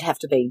 right, you'd have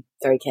to be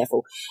very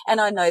careful. And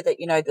I know that,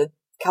 the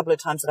couple of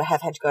times that I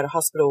have had to go to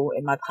hospital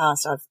in my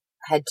past, I've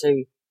had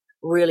to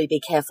really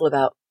be careful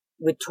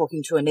with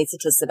talking to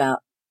anaesthetists about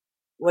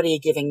what are you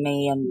giving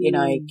me and,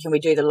 can we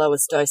do the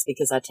lowest dose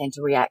because I tend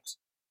to react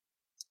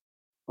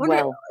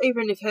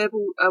even if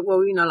herbal,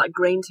 like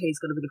green tea's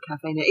got a bit of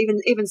caffeine in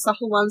it, even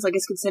subtle ones, I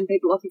guess, could send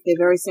people off if they're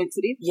very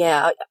sensitive.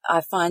 Yeah,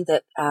 I find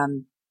that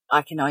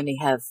I can only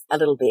have a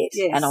little bit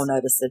and I'll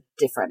notice the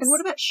difference. And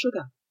what about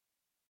sugar?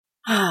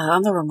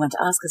 I'm the wrong one to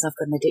ask because I've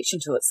got an addiction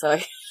to it. So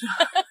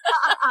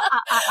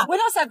when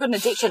I say I've got an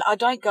addiction, I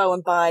don't go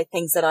and buy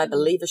things that I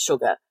believe are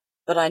sugar,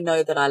 but I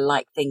know that I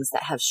like things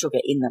that have sugar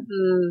in them.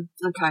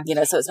 Okay.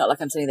 So it's not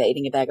like I'm sitting there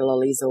eating a bag of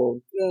lollies or,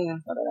 I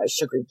don't know,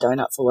 sugary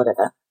donuts or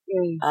whatever.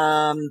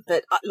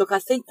 But look, I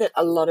think that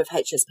a lot of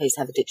HSPs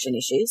have addiction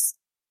issues. Is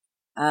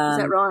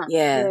that right?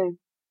 Yeah.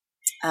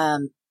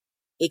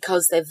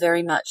 Because they're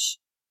very much,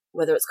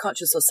 whether it's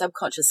conscious or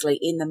subconsciously,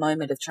 in the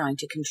moment of trying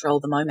to control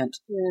the moment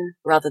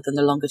rather than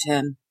the longer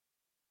term.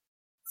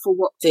 For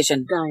what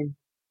vision? Gain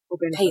or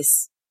benefit?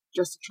 Peace.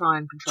 Just to try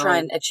and control. Try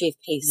and achieve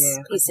peace.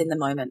 Yeah, peace in the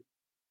moment.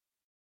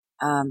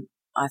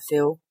 I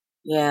feel.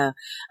 Yeah.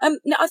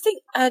 Now I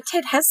think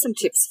Ted has some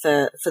tips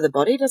for the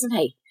body, doesn't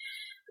he?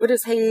 What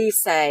does he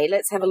say?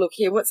 Let's have a look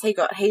here. What's he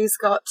got? He's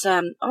got,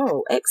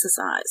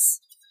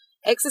 exercise.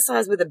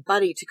 Exercise with a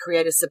buddy to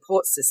create a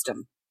support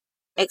system.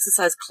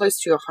 Exercise close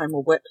to your home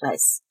or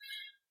workplace.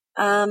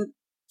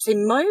 See,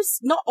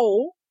 not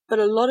all, but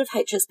a lot of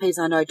HSPs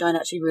I know don't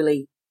actually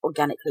really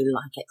organically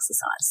like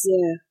exercise.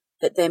 Yeah.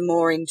 That they're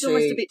more into... It's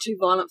almost a bit too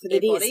violent for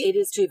their body. It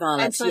is too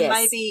violent, and so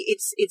maybe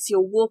it's your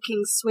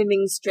walking,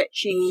 swimming,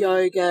 stretching.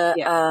 Yoga,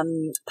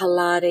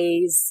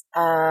 Pilates,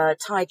 Tai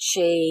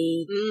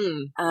Chi.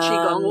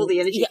 Qigong, all the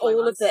energy all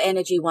ones. Of the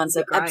energy ones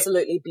are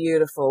absolutely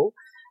beautiful.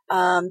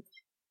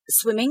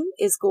 Swimming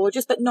is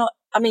gorgeous, but not...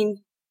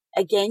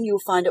 Again, you'll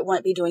find it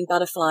won't be doing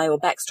butterfly or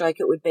backstroke.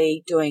 It would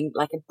be doing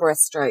like a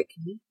breaststroke,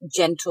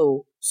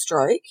 gentle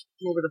stroke.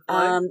 More with a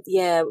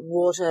flow.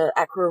 Water,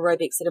 aqua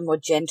aerobics that are more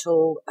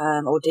gentle,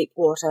 or deep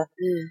water.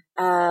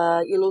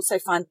 You'll also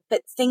find,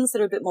 but things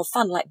that are a bit more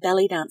fun, like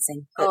belly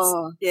dancing. That's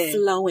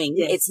flowing.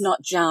 Yes. It's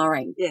not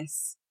jarring.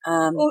 Yes.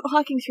 Or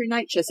hiking through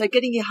nature. So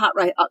getting your heart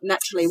rate up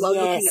naturally while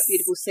looking at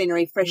beautiful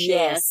scenery, fresh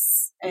air.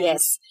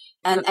 Yes.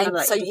 And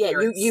so,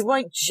 you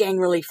won't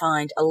generally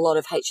find a lot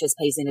of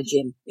HSPs in a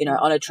gym,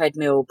 on a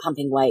treadmill,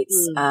 pumping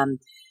weights,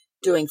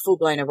 doing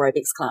full-blown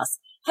aerobics class.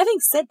 Having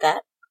said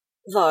that,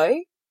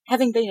 though,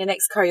 having been an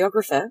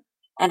ex-choreographer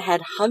and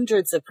had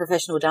hundreds of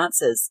professional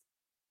dancers,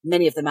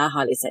 many of them are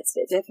highly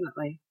sensitive.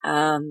 Definitely.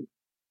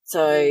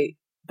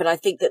 But I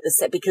think that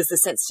because the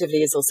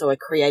sensitivity is also a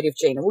creative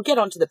gene, and we'll get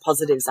onto the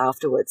positives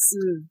afterwards.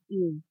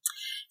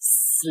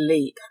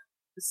 Sleep.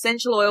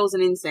 Essential oils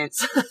and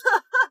incense.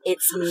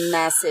 It's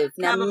massive.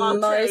 Now,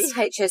 most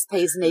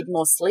HSPs need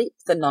more sleep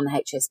than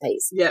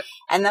non-HSPs. Yep.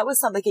 And that was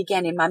something,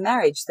 again, in my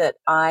marriage that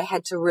I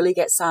had to really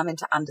get Simon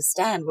to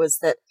understand, was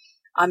that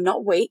I'm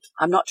not weak.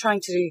 I'm not trying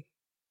to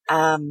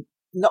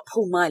not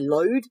pull my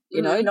load,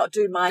 not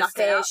do my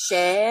fair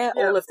share,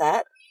 all of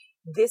that.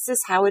 This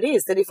is how it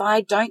is, that if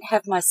I don't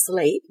have my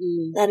sleep,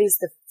 that is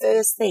the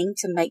first thing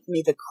to make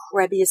me the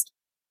crabbiest,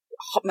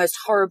 most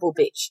horrible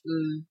bitch.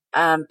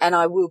 And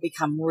I will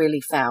become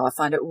really foul. I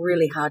find it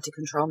really hard to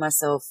control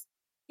myself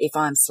if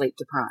I'm sleep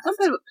deprived.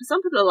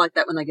 Some people are like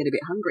that when they get a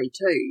bit hungry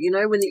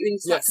too, when you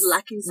start to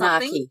lack in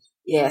something.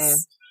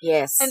 Narky.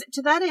 Yes. And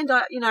to that end,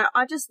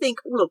 I just think,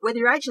 look, whether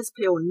you're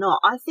HSP or not,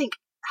 I think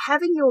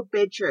having your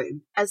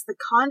bedroom as the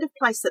kind of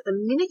place that the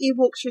minute you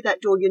walk through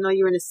that door,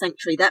 you're in a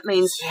sanctuary. That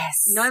means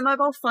no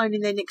mobile phone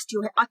in there next to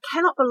you. I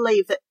cannot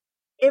believe that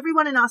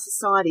everyone in our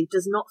society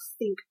does not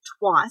think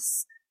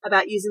twice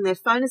about using their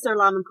phone as their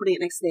alarm and putting it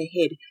next to their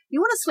head.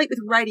 You want to sleep with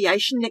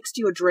radiation next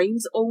to your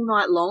dreams all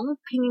night long,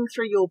 pinging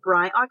through your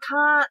brain. I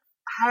can't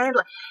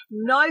handle it.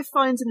 No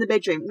phones in the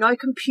bedroom, no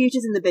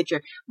computers in the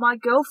bedroom. My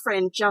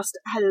girlfriend just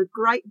had a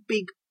great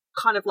big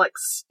kind of like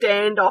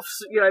standoff,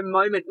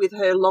 moment with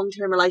her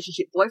long-term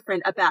relationship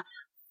boyfriend about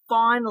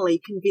finally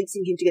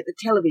convincing him to get the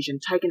television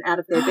taken out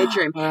of their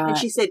bedroom. Right. And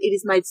she said it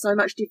has made so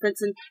much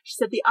difference. And she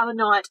said the other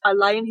night I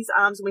lay in his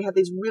arms and we had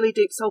these really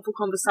deep, soulful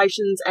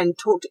conversations and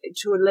talked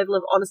to a level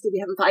of honesty we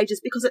haven't for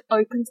ages, because it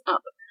opens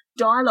up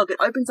dialogue. It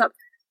opens up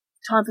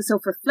time for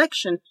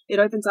self-reflection. It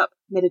opens up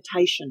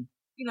meditation.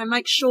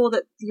 Make sure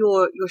that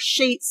your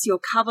sheets, your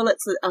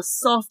coverlets are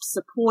soft,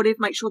 supportive.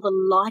 Make sure the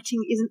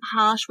lighting isn't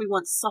harsh. We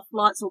want soft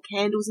lights or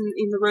candles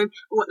in the room.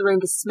 We want the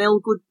room to smell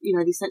good.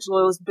 The essential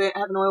oils,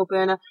 have an oil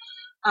burner.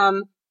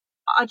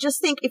 I just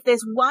think if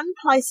there's one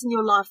place in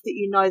your life that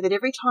you know that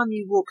every time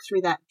you walk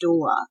through that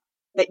door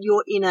that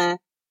you're in a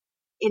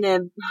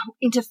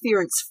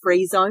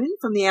interference-free zone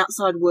from the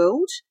outside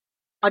world,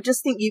 I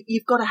just think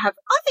you've got to have,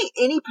 I think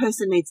any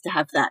person needs to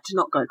have that to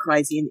not go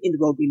crazy in the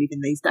world we live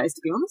in these days,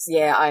 to be honest.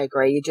 Yeah, I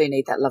agree. You do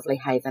need that lovely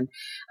haven.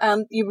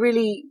 You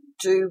really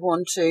do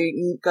want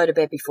to go to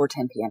bed before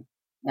 10 p.m.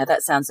 Now,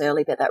 that sounds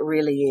early, but that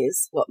really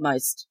is what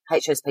most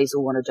HSPs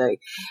will want to do.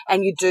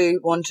 And you do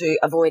want to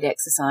avoid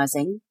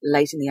exercising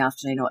late in the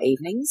afternoon or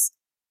evenings.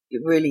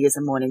 It really is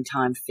a morning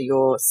time for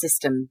your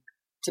system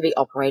to be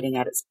operating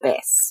at its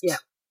best. Yeah.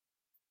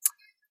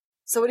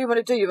 So what do you want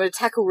to do? You want to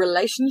tackle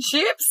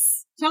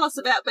relationships? Tell us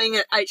about being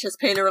an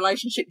HSP in a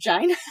relationship,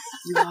 Jane.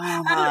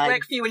 Oh, How did it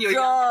work for you when you were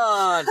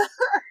God.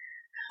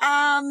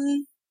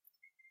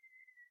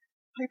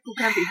 People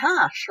can be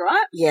harsh,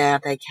 right? Yeah,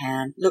 they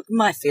can. Look,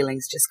 my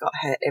feelings just got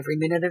hurt every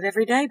minute of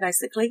every day,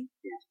 basically,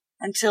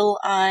 until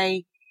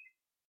I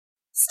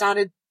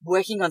started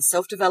working on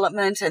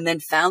self-development and then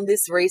found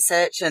this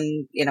research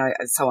and,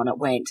 so on it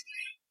went.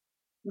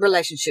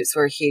 Relationships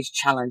were a huge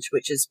challenge,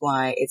 which is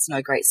why it's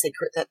no great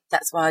secret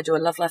that's why I do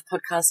a Love Life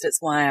podcast. It's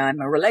why I'm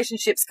a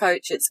relationships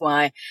coach. It's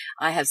why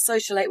I have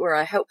Socialate, where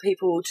I help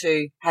people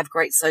to have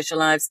great social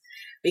lives,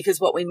 because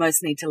what we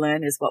most need to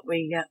learn is what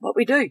we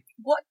do.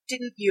 What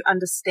didn't you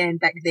understand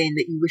back then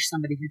that you wish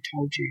somebody had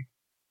told you?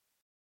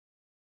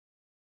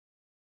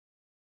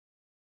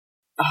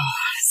 Oh,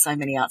 so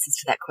many answers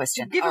to that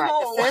question. Give them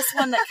all. The first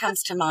one that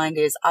comes to mind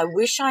is I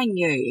wish I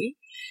knew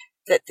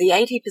that the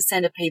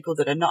 80% of people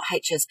that are not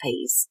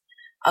HSPs,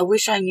 I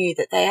wish I knew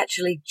that they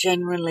actually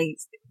genuinely,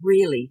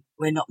 really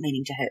were not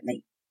meaning to hurt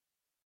me,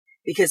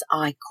 because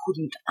I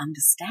couldn't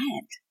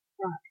understand.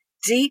 Right.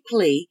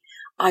 Deeply,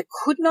 I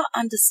could not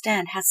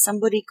understand how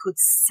somebody could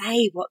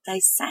say what they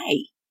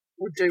say.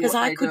 Or do what they do. Because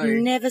I could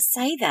never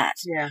say that.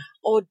 Yeah.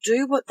 Or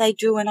do what they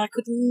do, and I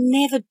could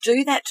never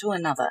do that to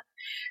another.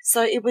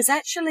 So it was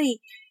actually,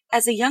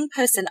 as a young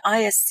person, I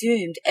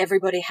assumed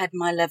everybody had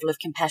my level of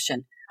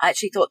compassion. I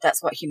actually thought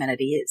that's what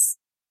humanity is.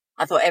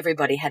 I thought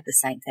everybody had the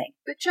same thing.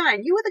 But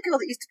Jane, you were the girl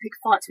that used to pick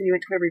fights when you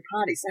went to every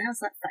party, so how's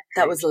that factor?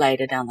 That was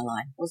later down the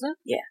line. Was it?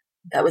 Yeah.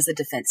 That was a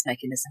defense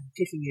mechanism.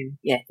 Picking you.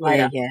 Yeah.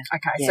 Later. Yeah.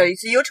 Okay, yeah.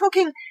 so you're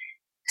talking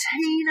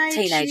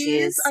teenage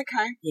years.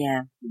 Okay.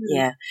 Yeah.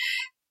 Yeah.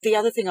 The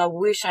other thing I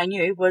wish I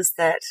knew was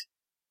that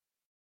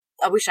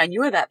I wish I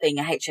knew about being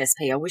a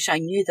HSP. I wish I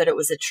knew that it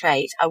was a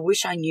trait. I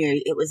wish I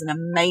knew it was an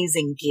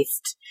amazing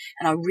gift.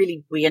 And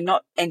we are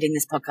not ending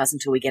this podcast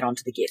until we get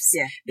onto the gifts,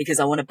 because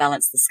I want to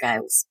balance the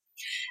scales.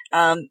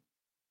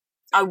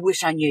 I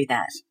wish I knew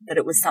that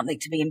it was something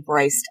to be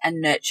embraced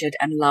and nurtured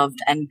and loved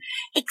and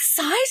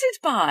excited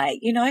by,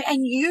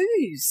 and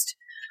used.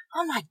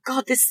 Oh my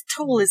God, this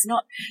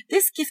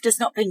gift has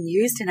not been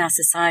used in our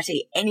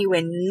society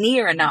anywhere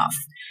near enough.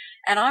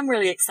 And I'm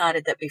really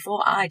excited that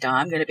before I die,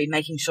 I'm going to be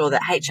making sure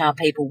that HR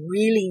people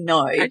really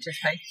know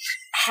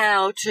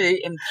how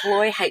to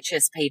employ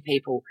HSP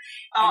people.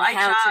 Oh,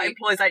 HR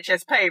employs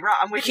HSP, right?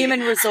 I'm with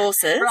human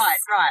resources. Right.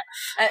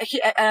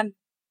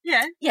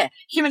 Yeah.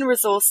 Human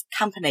resource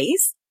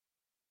companies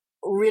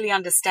really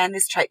understand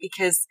this trait,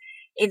 because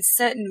in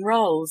certain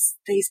roles,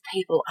 these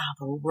people are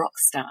the rock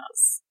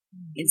stars.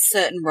 In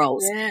certain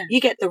roles, you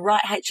get the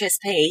right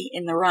HSP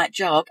in the right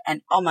job,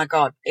 and oh my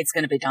God, it's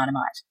going to be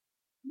dynamite.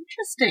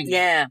 Interesting.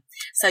 Yeah.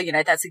 So,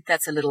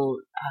 that's a little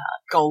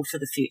goal for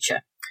the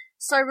future.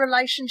 So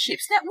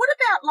relationships. Now, what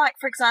about, like,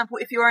 for example,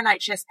 if you're an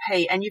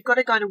HSP and you've got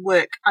to go to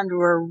work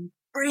under a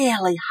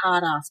really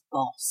hard-ass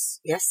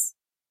boss? Yes.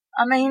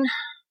 I mean,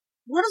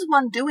 what does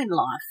one do in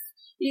life?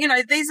 You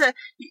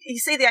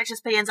see the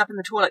HSP ends up in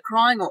the toilet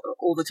crying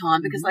all the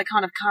time because they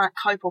kind of can't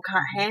cope or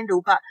can't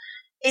handle, but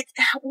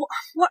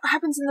what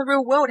happens in the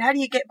real world? How do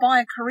you get by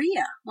a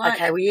career?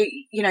 Okay,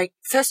 well,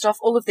 first off,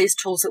 all of these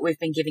tools that we've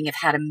been giving of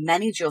how to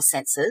manage your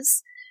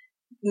senses,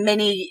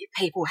 many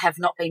people have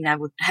not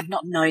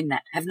known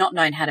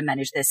how to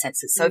manage their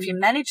senses. So if you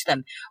manage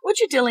them, what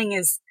you're doing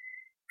is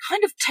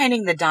kind of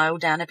turning the dial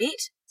down a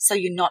bit so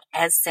you're not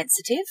as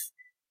sensitive,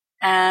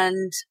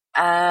 and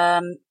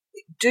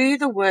do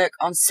the work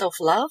on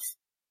self-love,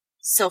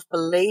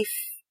 self-belief,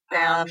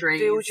 boundaries,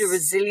 build your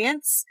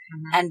resilience,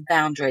 and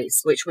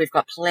boundaries, which we've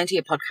got plenty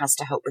of podcasts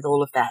to help with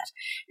all of that.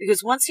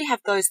 Because once you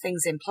have those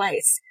things in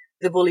place,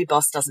 the bully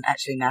boss doesn't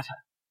actually matter.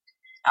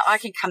 I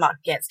can come up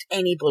against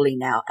any bully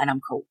now and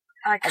I'm cool.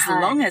 Okay. As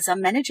long as I'm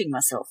managing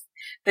myself.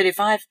 But if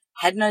I've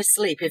had no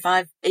sleep, if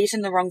I've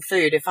eaten the wrong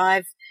food, if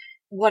I've,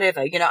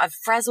 whatever, I've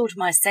frazzled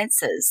my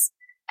senses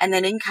and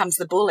then in comes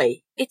the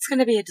bully, it's going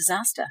to be a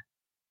disaster.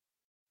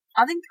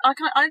 I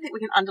don't think we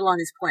can underline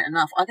this point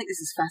enough. I think this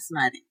is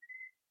fascinating,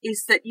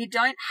 is that you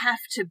don't have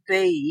to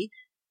be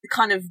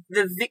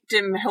the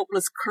victim,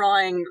 helpless,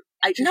 crying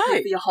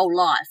HSP for your whole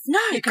life. No,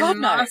 you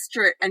can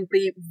master it and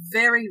be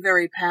very,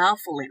 very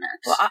powerful in it.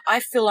 Well, I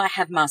feel I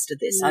have mastered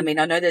this. I mean,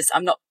 I know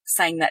I'm not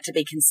saying that to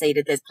be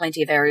conceited. There's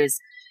plenty of areas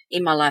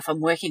in my life I'm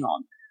working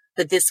on.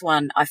 But this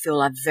one, I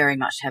feel I very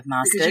much have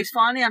mastered. Because you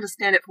finally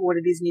understand it for what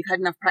it is, and you've had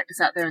enough practice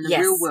out there in the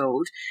real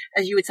world,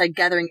 as you would say,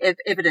 gathering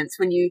evidence.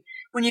 When you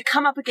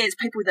come up against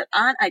people that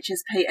aren't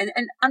HSP and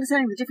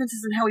understanding the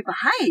differences in how we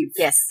behave.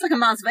 Yes. It's like a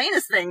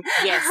Mars-Venus thing.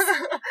 Yes.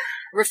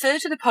 Refer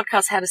to the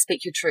podcast, How to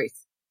Speak Your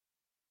Truth,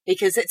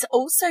 because it's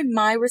also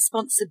my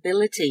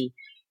responsibility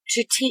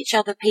to teach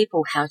other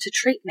people how to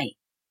treat me.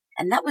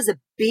 And that was a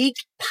big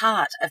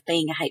part of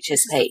being a HSP.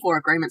 This is the 4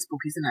 Agreements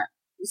book, isn't it?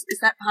 Is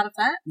that part of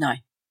that? No.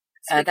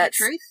 Speak your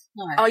truth?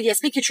 No. Oh, yeah,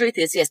 speak your truth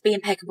is, yes, be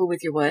impeccable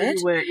with your word.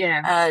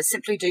 Yeah.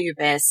 Simply do your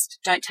best,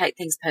 don't take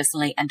things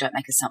personally, and don't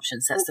make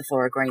assumptions. That's the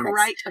 4 Agreements.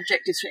 Great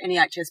objectives for any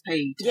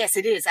HSP. Yes,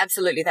 it is,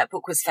 absolutely. That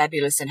book was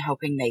fabulous in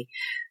helping me.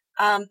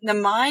 Now,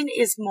 mine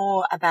is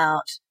more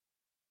about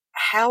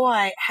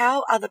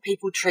how other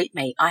people treat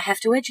me. I have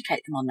to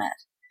educate them on that.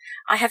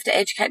 I have to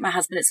educate my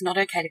husband it's not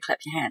okay to clap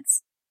your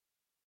hands.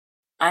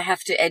 I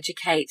have to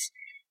educate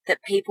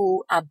that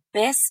people are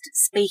best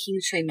speaking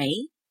to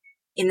me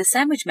in the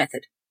sandwich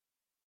method.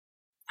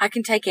 I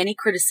can take any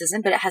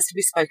criticism, but it has to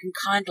be spoken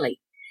kindly.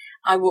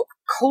 I will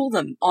call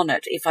them on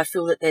it if I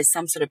feel that there's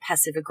some sort of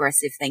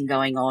passive-aggressive thing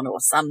going on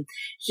or some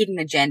hidden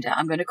agenda.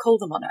 I'm going to call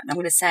them on it, and I'm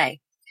going to say,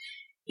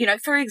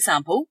 for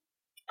example,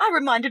 I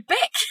reminded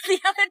Beck the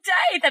other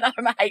day that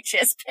I'm a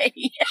HSP.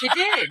 She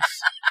did.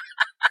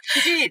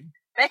 She did.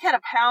 Beck had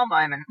a power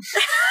moment.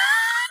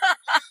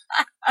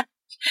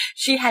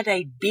 She had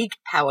a big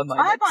power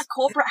moment. I had my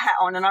corporate hat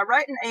on and I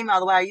wrote an email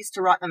the way I used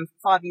to write them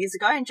 5 years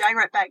ago, and Jane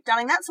wrote back,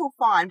 "Darling, that's all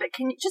fine, but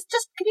can you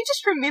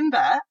just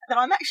remember that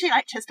I'm actually an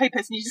HSP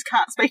person, you just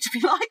can't speak to me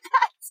like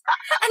that."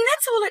 And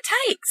that's all it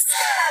takes.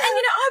 And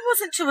I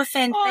wasn't to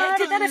offend Beck.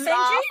 Did that offend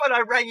you? When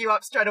I rang you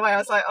up straight away, I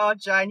was like, "Oh,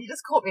 Jane, you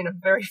just caught me in a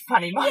very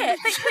funny moment." Yeah,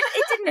 but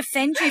it didn't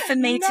offend you for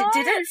me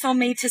did it? For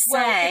me to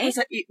say?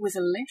 Well, it was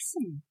a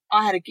lesson.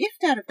 I had a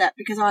gift out of that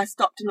because I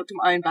stopped and looked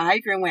at my own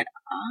behaviour and went,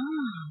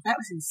 that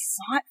was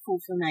insightful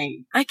for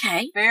me.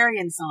 Okay. Very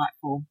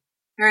insightful.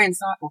 Very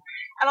insightful.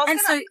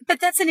 But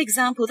that's an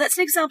example. That's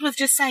an example of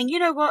just saying, you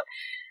know what?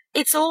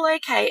 It's all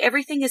okay.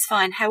 Everything is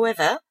fine.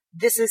 However,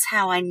 this is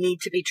how I need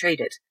to be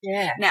treated.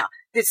 Yeah. Now,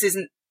 this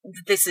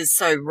is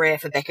so rare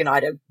for Beck and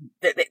I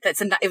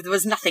if there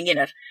was nothing in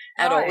it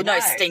at all,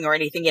 no sting or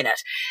anything in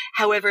it.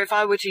 However, if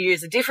I were to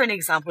use a different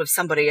example of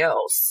somebody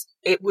else,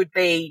 it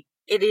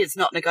is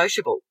not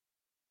negotiable.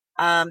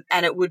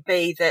 And it would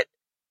be that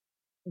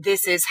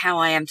this is how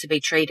I am to be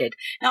treated.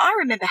 Now, I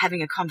remember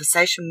having a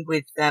conversation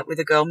with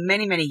a girl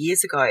many, many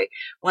years ago,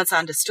 once I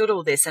understood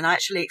all this, and I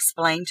actually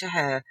explained to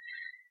her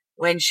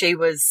when she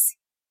was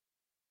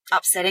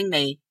upsetting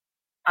me,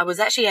 I was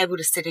actually able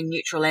to sit in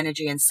neutral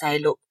energy and say,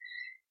 look,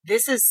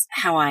 this is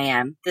how I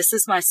am. This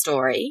is my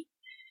story.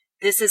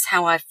 This is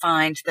how I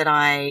find that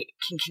I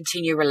can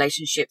continue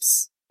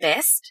relationships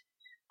best.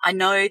 I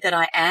know that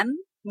I am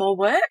more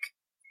work,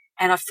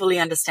 and I fully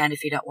understand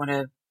if you don't want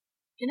to,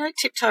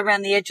 tiptoe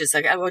around the edges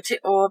or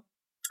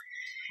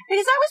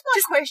because that was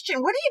my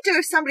question. What do you do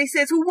if somebody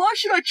says, well, why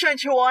should I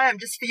change who I am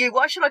just for you?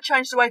 Why should I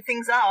change the way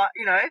things are,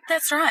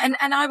 That's right.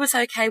 And I was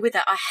okay with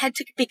that. I had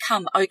to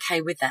become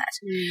okay with that.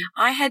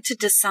 I had to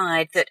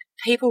decide that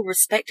people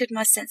respected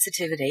my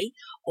sensitivity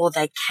or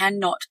they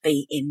cannot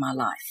be in my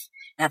life.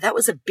 Now, that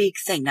was a big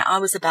thing. Now, I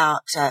was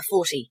about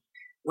 40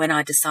 when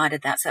I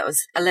decided that. So that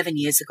was 11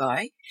 years ago,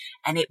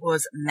 and it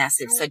was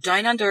massive. So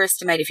don't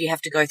underestimate if you have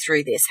to go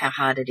through this, how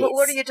hard it is. But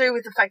what do you do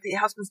with the fact that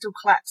your husband still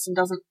claps and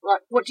doesn't,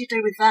 what do you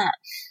do with that?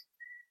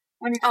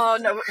 Oh,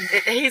 no,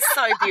 he's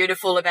so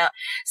beautiful about,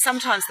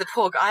 sometimes the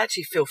poor guy, I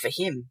actually feel for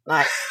him.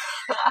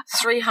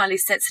 3 highly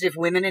sensitive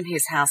women in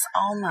his house.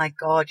 Oh my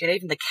God,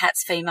 even the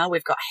cat's female.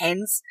 We've got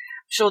hens.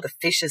 I'm sure the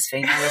fish is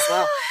female as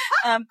well.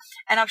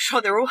 And I'm sure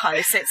they're all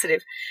highly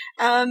sensitive.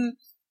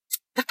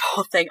 The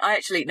poor thing.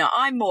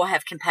 I more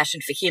have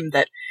compassion for him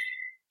that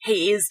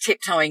he is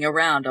tiptoeing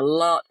around a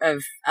lot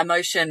of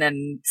emotion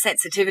and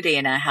sensitivity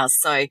in our house.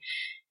 So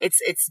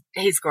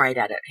he's great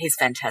at it. He's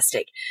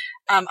fantastic.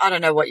 I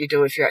don't know what you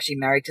do if you're actually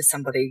married to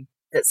somebody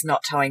that's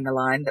not towing the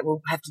line. That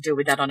we'll have to deal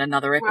with that on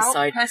another episode.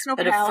 Well, personal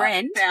but power, a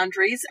friend,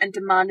 boundaries, and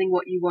demanding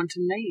what you want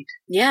and need.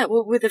 Yeah,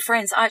 well, with the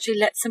friends, I actually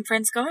let some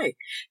friends go.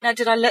 Now,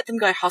 did I let them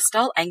go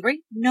hostile,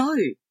 angry? No,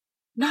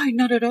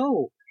 not at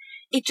all.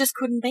 It just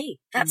couldn't be.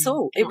 That's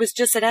all. It was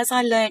just that as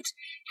I learnt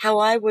how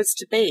I was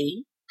to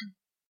be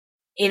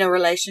in a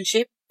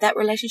relationship, that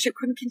relationship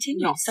couldn't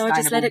continue. Not so I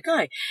just let it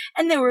go.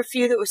 And there were a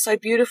few that were so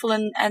beautiful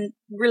and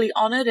really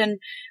honoured and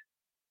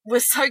were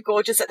so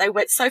gorgeous that they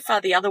went so far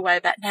the other way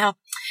about, now,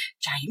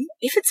 Jane,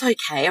 if it's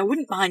okay, I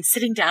wouldn't mind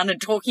sitting down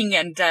and talking.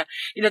 And, they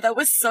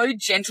were so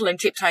gentle and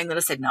tiptoeing that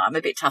I said, no, I'm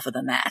a bit tougher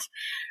than that.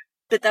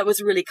 But that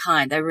was really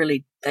kind. They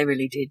really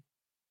did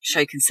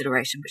show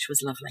consideration, which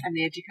was lovely. And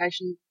the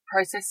education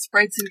process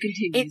spreads and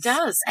continues. It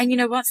does. And you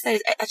know what?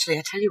 Actually,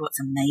 I tell you what's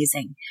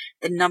amazing.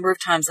 The number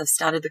of times I've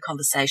started the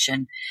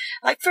conversation.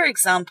 Like, for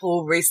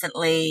example,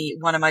 recently,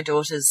 one of my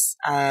daughters,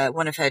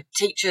 one of her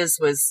teachers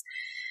was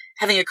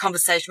having a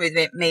conversation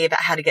with me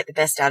about how to get the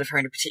best out of her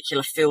in a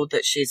particular field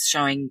that she's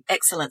showing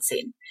excellence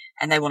in.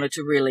 And they wanted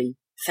to really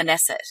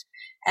finesse it.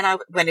 And I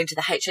went into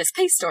the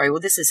HSP story. Well,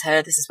 this is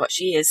her. This is what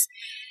she is.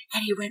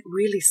 And he went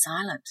really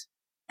silent.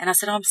 And I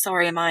said, I'm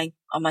sorry, am I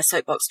on my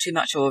soapbox too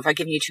much, or have I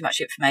given you too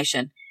much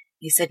information?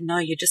 He said, no,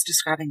 you're just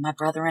describing my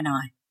brother and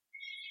I.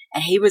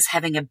 And he was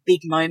having a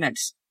big moment.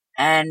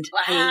 And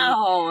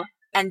wow.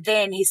 And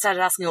then he started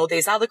asking all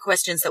these other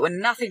questions that were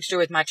nothing to do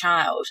with my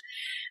child.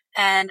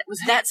 And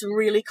that's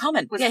really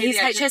common. He's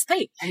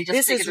HSP.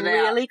 This is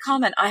really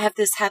common. I have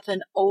this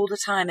happen all the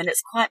time, and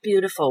it's quite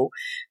beautiful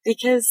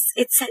because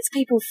it sets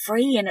people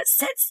free, and it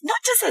not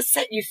just to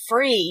set you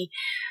free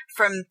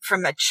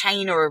from a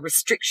chain or a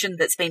restriction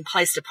that's been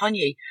placed upon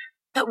you,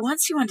 but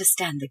once you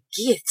understand the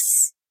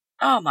gifts,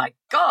 oh my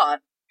God,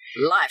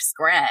 life's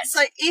grand.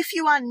 So if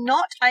you are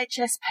not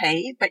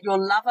HSP, but your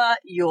lover,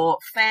 your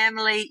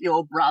family,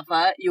 your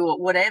brother, your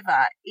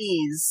whatever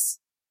is,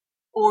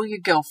 or your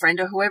girlfriend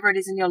or whoever it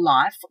is in your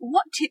life,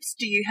 what tips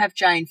do you have,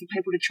 Jane, for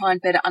people to try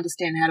and better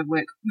understand how to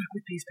work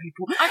with these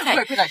people? Okay.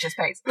 Work with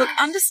HSPs. Look,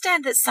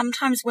 understand that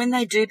sometimes when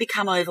they do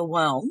become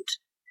overwhelmed,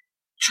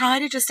 try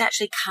to just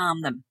actually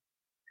calm them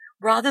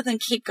rather than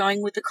keep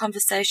going with the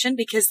conversation,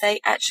 because they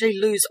actually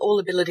lose all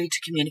ability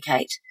to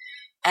communicate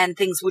and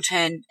things will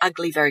turn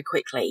ugly very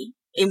quickly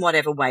in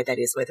whatever way that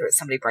is, whether it's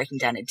somebody breaking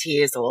down in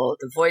tears or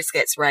the voice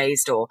gets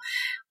raised or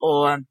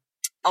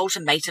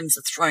ultimatums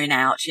are thrown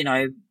out,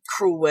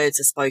 cruel words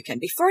are spoken.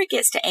 Before it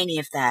gets to any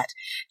of that,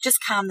 just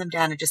calm them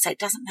down and just say, it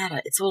doesn't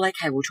matter. It's all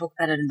okay. We'll talk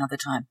about it another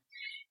time.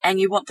 And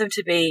you want them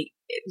to be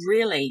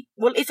really,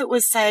 well, if it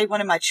was, say,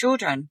 one of my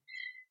children,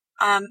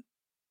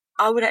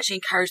 I would actually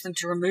encourage them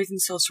to remove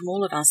themselves from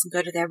all of us and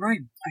go to their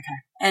room.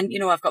 Okay. And,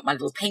 I've got my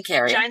little pink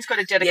area. Jane's got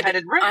a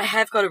dedicated room. I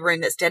have got a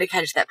room that's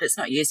dedicated to that, but it's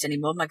not used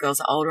anymore. My girls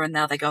are older and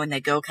now they go in their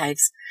girl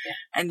caves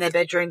and their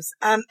bedrooms.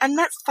 And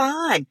that's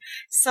fine.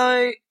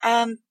 So,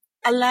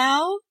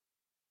 allow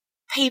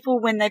people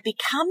when they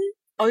become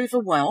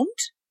overwhelmed,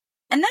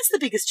 and that's the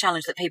biggest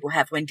challenge that people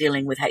have when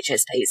dealing with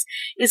HSPs,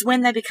 is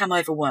when they become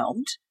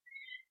overwhelmed,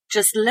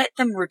 just let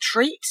them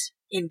retreat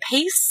in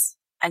peace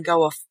and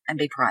go off and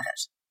be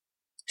private.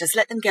 Just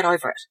let them get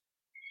over it.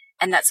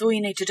 And that's all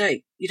you need to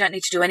do. You don't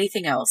need to do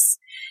anything else.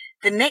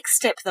 The next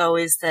step, though,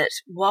 is that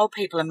while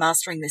people are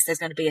mastering this, there's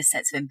going to be a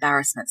sense of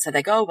embarrassment. So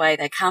they go away,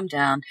 they calm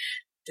down,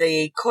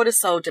 the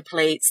cortisol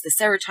depletes, the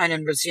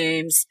serotonin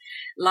resumes,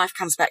 life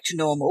comes back to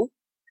normal.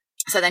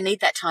 So they need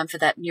that time for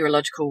that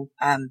neurological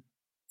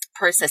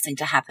processing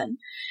to happen.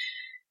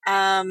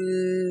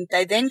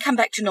 They then come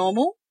back to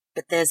normal,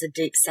 but there's a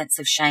deep sense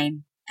of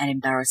shame and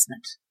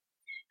embarrassment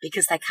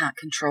because they can't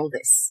control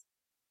this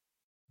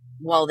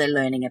while they're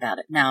learning about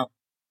it. Now,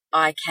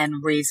 I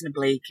can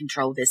reasonably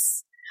control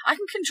this. I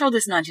can control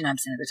this 99% of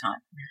the time.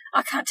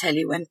 I can't tell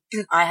you when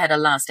I had a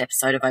last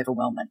episode of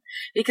overwhelmment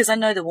because I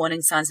know the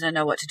warning signs and I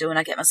know what to do, and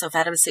I get myself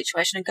out of a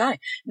situation and go.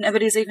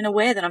 Nobody's even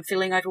aware that I'm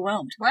feeling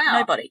overwhelmed. Wow.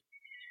 Nobody.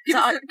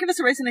 Give us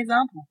a recent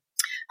example.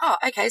 Oh,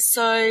 okay.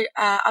 So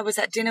I was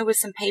at dinner with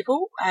some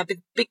people, a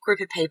big group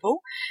of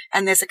people,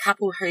 and there's a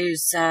couple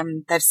who's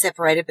they've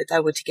separated, but they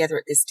were together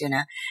at this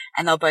dinner,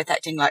 and they're both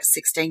acting like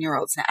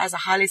 16-year-olds. Now, as a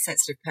highly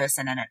sensitive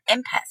person and an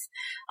empath,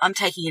 I'm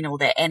taking in all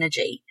their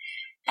energy.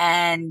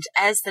 And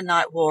as the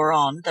night wore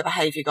on, the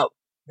behaviour got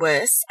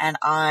worse, and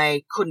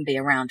I couldn't be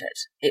around it.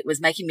 It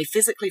was making me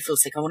physically feel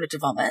sick. I wanted to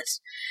vomit.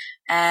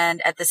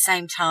 And at the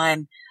same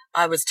time,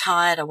 I was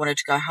tired. I wanted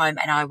to go home,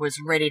 and I was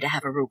ready to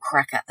have a real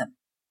crack at them.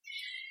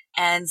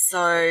 And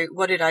so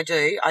what did I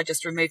do? I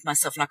just removed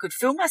myself, and I could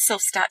feel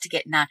myself start to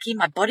get narky.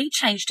 My body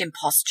changed in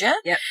posture.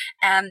 Yep.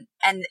 And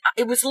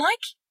it was like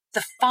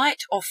the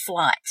fight or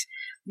flight.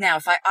 Now,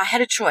 if I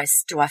had a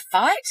choice, do I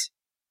fight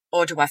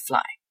or do I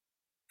fly?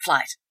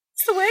 Flight.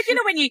 It's the word,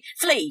 when you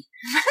flee.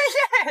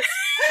 Yes.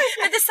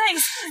 But the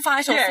saying's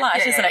fight or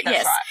flight, isn't it? That's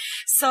yes. Right.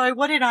 So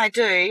what did I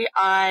do?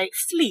 I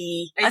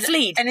flee. I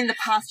fled. And in the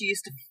past you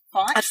used to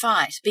fight? I'd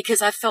fight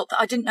because I felt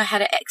that I didn't know how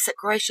to exit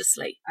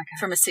graciously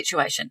from a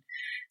situation.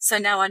 So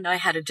now I know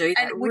how to do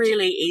that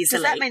really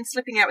easily. Does that mean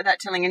slipping out without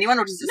telling anyone,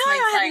 or does it mean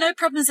I have no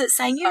problems at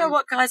saying, you know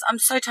what, guys, I'm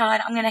so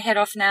tired. I'm going to head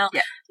off now.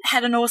 Yeah.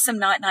 Had an awesome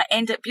night, and I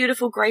end it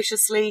beautiful,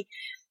 graciously.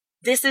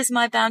 This is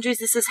my boundaries.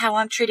 This is how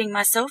I'm treating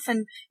myself,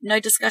 and no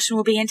discussion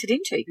will be entered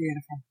into.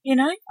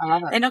 Beautiful. I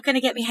love it. They're not going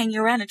to get me hanging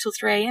around until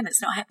 3 a.m.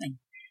 It's not happening.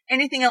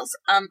 Anything else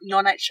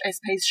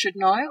non-HSPs should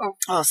know? Or?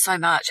 Oh, so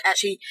much.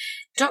 Actually,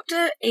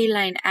 Dr.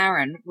 Elaine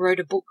Aron wrote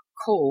a book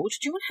called,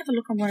 do you want to have a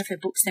look on one of her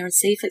books there and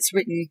see if it's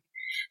written?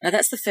 No,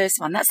 that's the first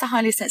one. That's The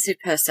Highly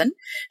Sensitive Person.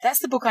 That's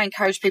the book I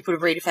encourage people to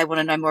read if they want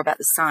to know more about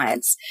the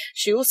science.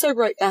 She also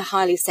wrote The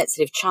Highly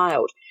Sensitive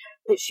Child,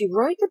 but she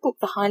wrote the book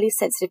The Highly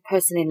Sensitive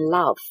Person in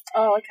Love.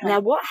 Oh, okay. Now,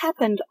 what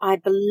happened, I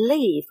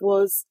believe,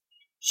 was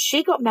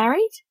she got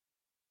married,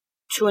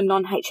 to a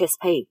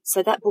non-HSP.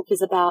 So that book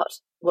is about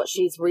what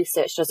she's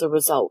researched as a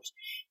result.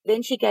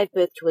 Then she gave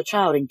birth to a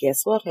child, and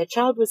guess what? Her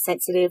child was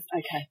sensitive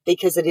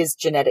because it is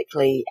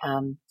genetically,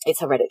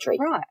 it's hereditary.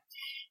 Right.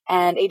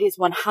 And it is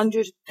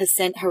 100%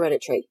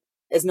 hereditary.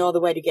 There's no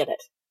other way to get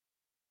it.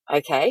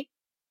 Okay?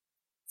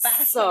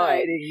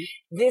 Fascinating.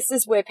 So this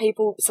is where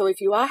people, so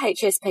if you are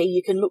HSP,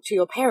 you can look to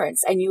your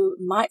parents and you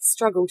might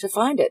struggle to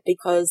find it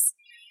because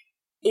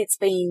it's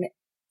been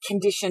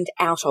conditioned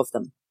out of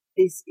them.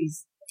 This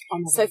is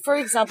So, for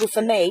example,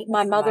 for me,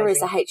 my mother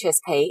is a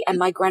HSP and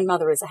my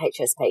grandmother is a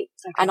HSP,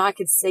 and I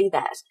could see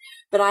that.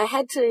 But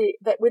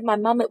but with my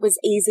mum, it was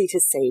easy to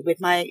see.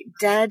 With my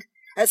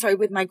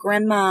with my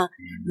grandma,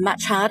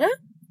 much harder.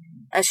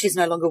 She's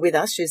no longer with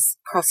us. She's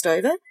crossed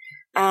over.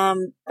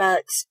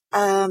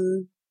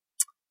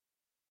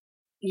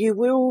 You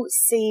will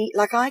see,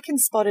 like I can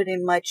spot it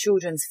in my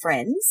children's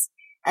friends,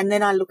 and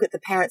then I look at the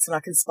parents and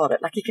I can spot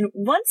it. Like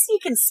once you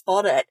can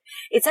spot it,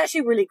 it's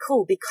actually really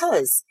cool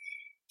because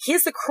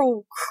here's the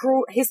cool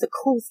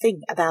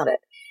thing about it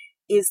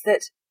is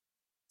that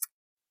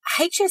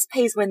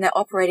HSPs, when they're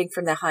operating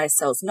from their higher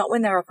selves, not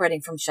when they're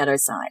operating from shadow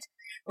side,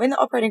 when they're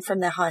operating from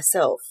their higher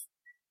self,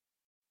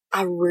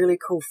 are really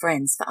cool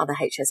friends for other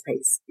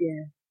HSPs.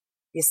 Yeah.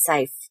 You're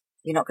safe.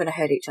 You're not going to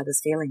hurt each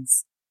other's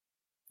feelings.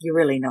 You're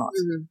really not.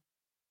 Mm-hmm.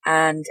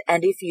 And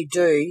if you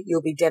do,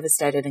 you'll be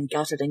devastated and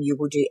gutted, and you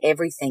will do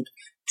everything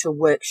to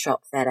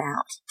workshop that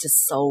out, to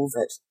solve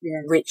it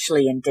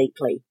richly and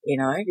deeply, you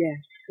know?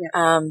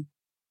 Yeah.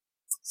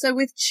 So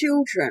with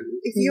children,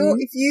 if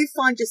you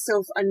find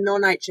yourself a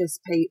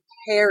non-HSP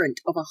parent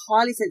of a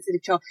highly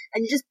sensitive child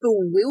and you're just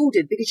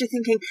bewildered because you're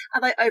thinking,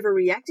 are they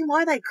overreacting?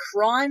 Why are they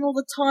crying all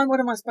the time? What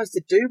am I supposed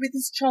to do with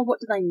this child? What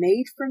do they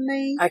need from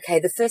me? Okay,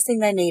 the first thing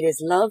they need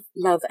is love,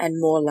 and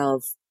more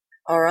love.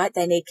 All right,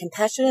 they need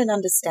compassion and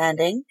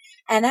understanding.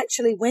 And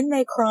actually, when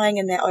they're crying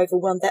and they're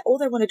overwhelmed, all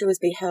they want to do is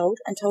be held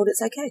and told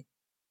it's okay.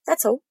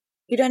 That's all.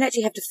 You don't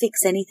actually have to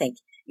fix anything.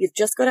 You've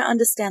just got to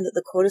understand that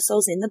the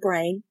cortisol's in the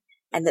brain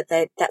and that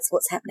that's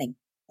what's happening,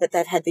 that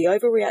they've had the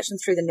overreaction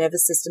through the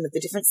nervous system of the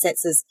different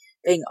senses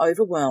being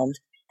overwhelmed,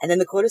 and then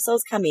the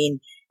cortisols come in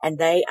and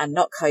they are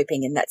not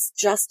coping, and that's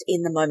just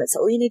in the moment. So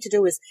all you need to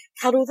do is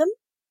cuddle them.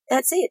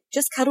 That's it.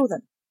 Just cuddle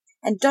them.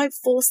 And don't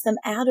force them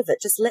out of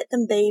it. Just let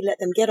them be, let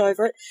them get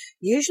over it.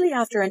 Usually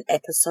after an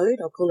episode,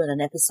 I'll call it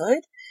an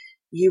episode,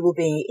 you will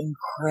be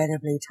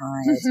incredibly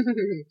tired.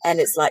 And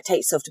it's like, take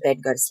yourself to bed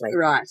and go to sleep.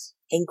 Right.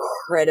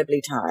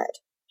 Incredibly tired.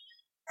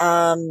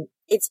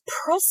 It's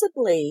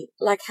possibly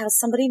like how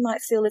somebody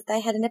might feel if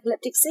they had an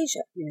epileptic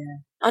seizure. Yeah.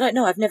 I don't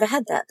know. I've never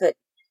had that, but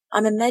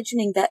I'm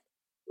imagining that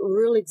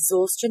real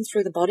exhaustion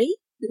through the body.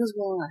 Because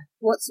why?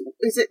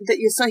 Is it that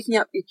you're soaking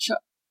up your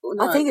child?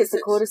 I think it's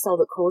the cortisol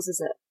that causes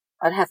it.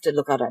 I'd have to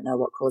look. I don't know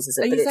what causes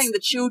it. Are you saying the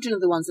children are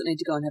the ones that need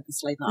to go and have the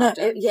sleep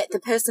after? No, the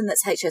person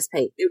that's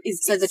HSP.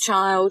 The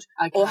child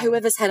or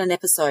whoever's had an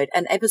episode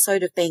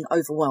of being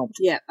overwhelmed.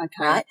 Yeah,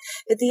 okay. Right?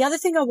 But the other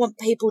thing I want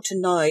people to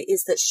know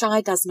is that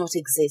shy does not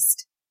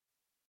exist.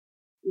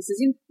 This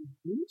is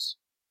important.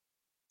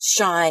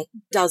 Shy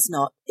does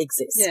not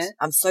exist. Yeah.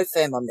 I'm so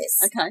firm on this.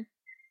 Okay.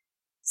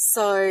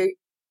 So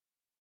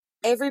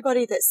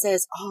everybody that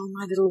says, oh,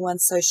 my little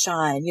one's so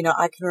shy. And,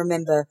 I can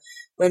remember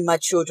when my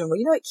children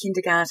were, at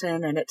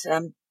kindergarten and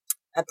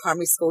at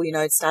primary school,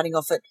 starting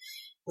off at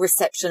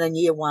reception in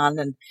year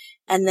one,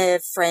 and their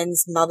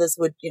friends' mothers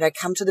would,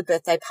 come to the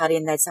birthday party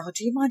and they'd say, oh,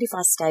 do you mind if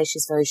I stay?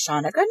 She's very shy.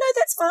 And I go, no,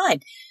 that's fine.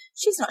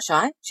 She's not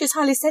shy. She's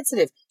highly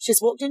sensitive. She's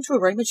walked into a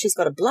room and she's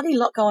got a bloody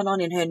lot going on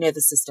in her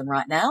nervous system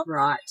right now.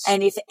 Right.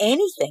 And if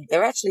anything,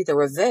 they're actually the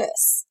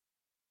reverse,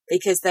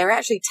 because they're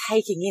actually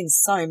taking in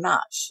so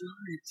much.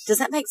 Right. Does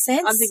that make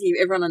sense? I'm thinking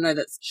of everyone I know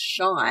that's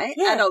shy,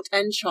 adult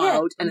and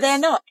child, and they're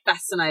not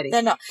fascinating.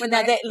 They're not.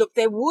 Look,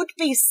 there would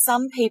be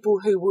some people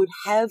who would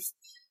have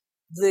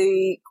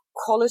the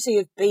quality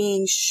of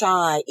being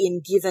shy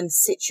in given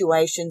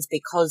situations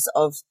because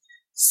of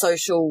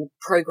social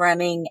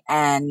programming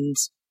and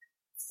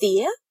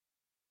fear.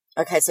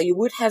 Okay, so you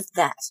would have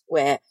that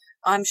where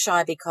I'm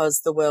shy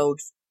because the world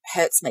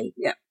hurts me.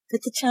 Yeah.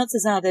 But the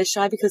chances are they're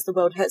shy because the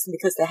world hurts them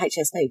because they're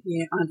HSP.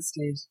 Yeah, I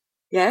understand.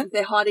 Yeah? If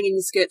they're hiding in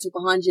your skirts or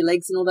behind your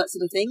legs and all that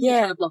sort of thing, you're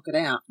trying to block it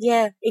out.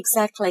 Yeah,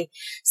 exactly.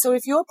 So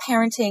if you're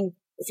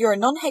a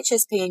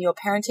non-HSP and you're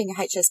parenting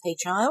a HSP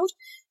child,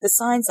 the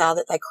signs are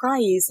that they cry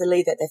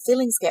easily, that their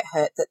feelings get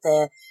hurt, that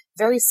they're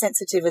very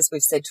sensitive, as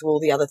we've said, to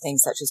all the other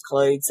things such as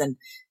clothes and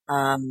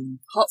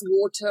hot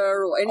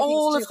water or anything.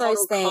 All of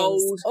those things.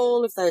 Cold.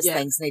 All of those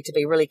things need to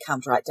be really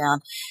calmed right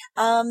down.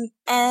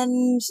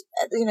 And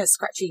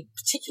scratchy,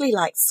 particularly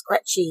like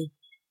scratchy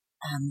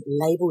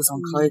labels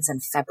on clothes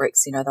and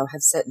fabrics. They'll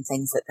have certain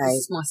things that they. This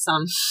is my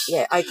son.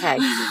 Yeah. Okay.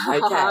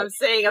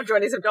 Okay. I'm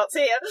joining some dots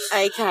here.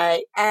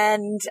 Okay.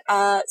 And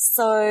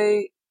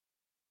so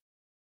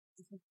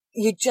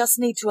you just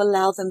need to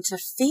allow them to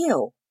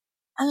feel.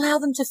 Allow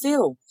them to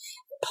feel.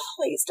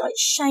 Please don't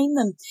shame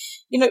them.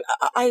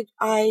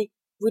 I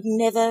would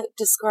never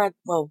describe,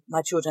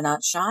 my children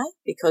aren't shy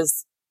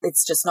because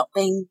it's just not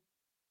being,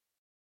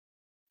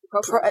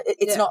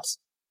 it's not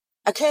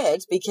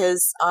occurred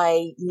because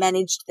I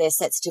managed their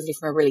sensitivity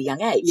from a really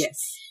young age.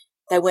 Yes.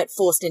 They weren't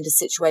forced into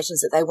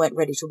situations that they weren't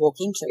ready to walk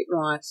into.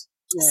 Right.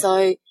 Yeah.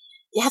 So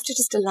you have to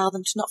just allow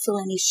them to not feel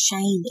any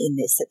shame in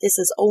this, that this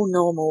is all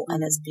normal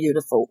and it's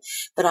beautiful.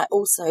 But I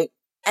also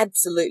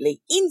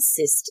absolutely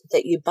insist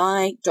that you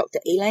buy Dr.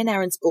 Elaine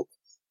Aron's book,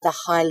 The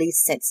Highly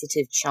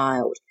Sensitive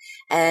Child.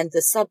 And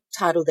the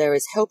subtitle there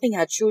is Helping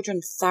Our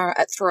Children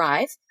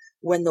Thrive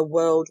When the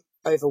World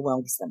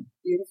Overwhelms Them.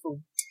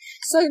 Beautiful.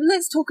 So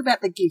let's talk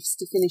about the gifts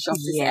to finish off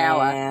this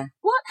hour.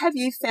 What have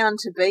you found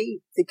to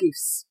be the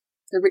gifts,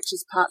 the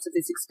richest parts of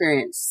this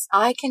experience?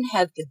 I can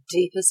have the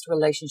deepest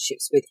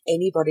relationships with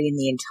anybody in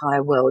the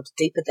entire world,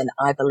 deeper than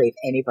I believe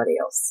anybody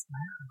else.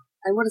 Wow.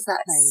 And what does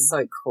that mean? So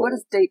cool. What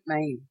does deep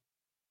mean?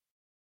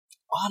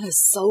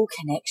 Honest soul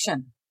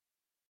connection.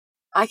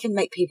 I can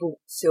make people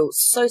feel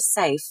so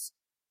safe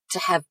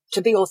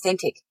to be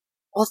authentic.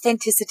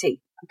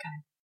 Authenticity.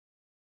 Okay.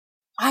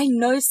 I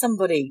know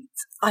somebody.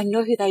 I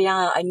know who they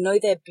are. I know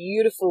their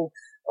beautiful,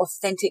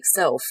 authentic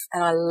self,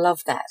 and I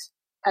love that.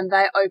 And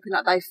they open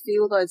up, they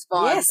feel those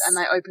vibes, Yes. and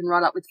they open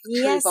right up with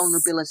true Yes.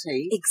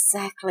 vulnerability.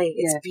 Exactly.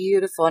 It's Yeah.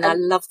 beautiful, and I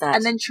love that.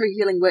 And then true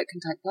healing work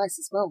can take place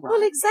as well, right?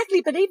 Well,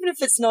 exactly. But even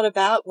if it's not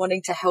about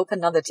wanting to help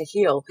another to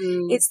heal,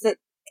 it's that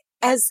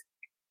as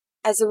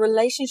a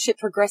relationship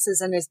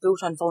progresses and is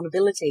built on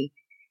vulnerability,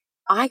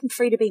 I'm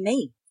free to be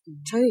me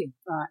too.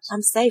 Right.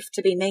 I'm safe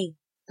to be me.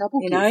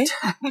 Double gift.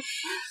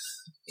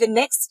 The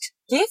next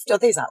gift,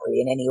 these aren't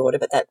really in any order,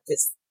 but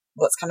that's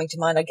what's coming to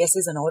mind, I guess,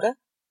 is an order.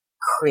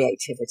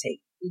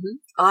 Creativity. Mm-hmm.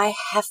 I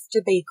have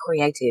to be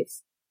creative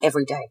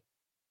every day,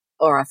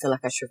 or I feel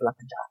like I shrivel up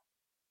and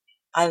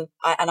die.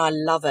 I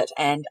love it,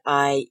 and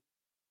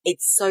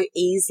it's so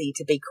easy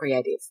to be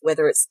creative,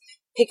 whether it's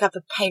pick up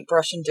a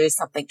paintbrush and do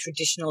something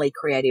traditionally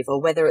creative,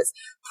 or whether it's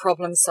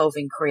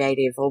problem-solving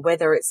creative, or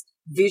whether it's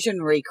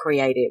visionary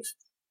creative.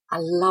 I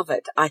love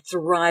it. I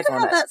thrive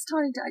on it. That's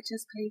tied into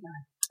HSP,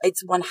 though.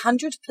 It's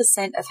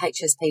 100% of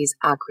HSPs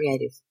are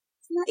creative.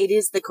 It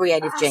is the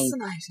creative gene.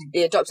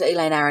 Yeah, Dr.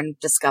 Elaine Aron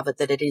discovered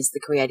that it is the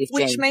creative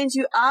gene. Which means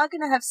you are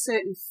going to have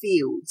certain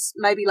fields,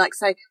 maybe like,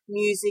 say,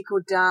 music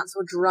or dance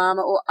or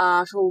drama or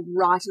art or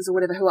writers or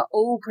whatever, who are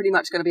all pretty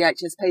much going to be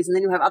HSPs. And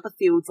then you have other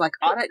fields like,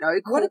 I don't know,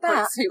 what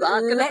about, who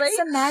aren't going to be. Let's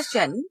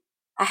imagine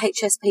a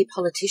HSP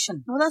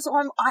politician. Well, that's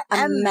what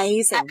I am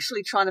amazing.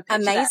 Actually trying to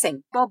picture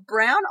amazing. That. Bob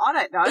Brown? I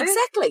don't know.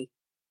 Exactly.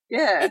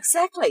 Yeah.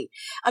 Exactly.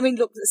 I mean,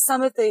 look,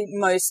 some of the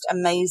most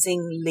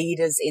amazing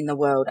leaders in the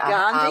world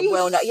are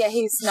well known. Yeah,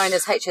 he's known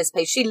as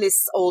HSP. She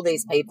lists all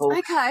these people.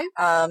 Okay.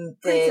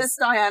 Princess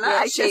Diana,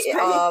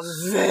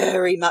 HSP.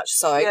 Very much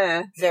so.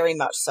 Yeah. Very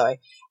much so.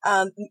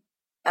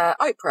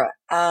 Oprah,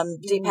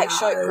 Deepak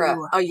Chopra.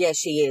 Oh, yeah,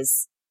 she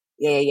is.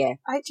 Yeah.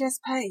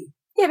 HSP.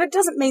 Yeah, but it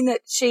doesn't mean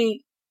that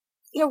she,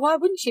 why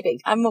wouldn't she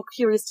be? I'm more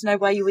curious to know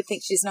why you would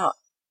think she's not.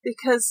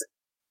 Because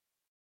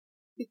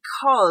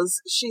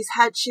she's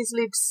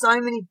lived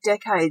so many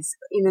decades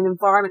in an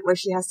environment where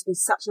she has to be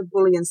such a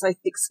bully and so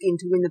thick-skinned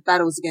to win the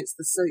battles against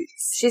the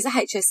suits. She's a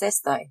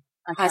HSS, though.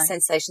 Okay. High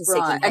sensation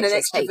seeking HSP. And an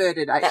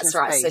extroverted HSP. That's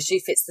right. So she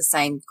fits the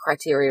same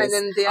criteria. And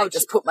then I'll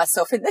just put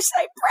myself in the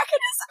same bracket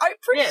as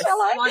Oprah. Yes,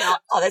 shall I? why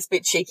not? Oh, that's a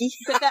bit cheeky.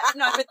 But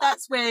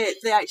that's where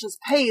the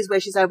HSP is where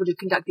she's able to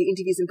conduct the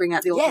interviews and bring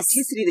out the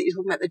authenticity that you're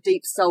talking about, the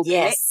deep soul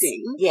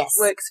connecting. Yes.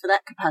 Works for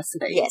that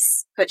capacity.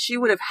 Yes. But she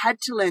would have had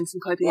to learn some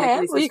coping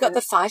mechanisms. Well, you got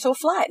the fight or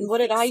flight. And what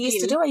did I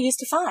used to do? I used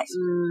to fight.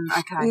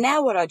 Okay.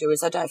 Now what I do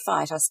is I don't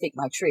fight. I speak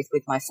my truth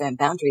with my firm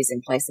boundaries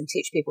in place and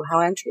teach people how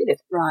I'm treated.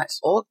 Right.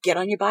 Or get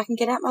on your bike and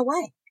get out my way.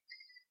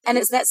 And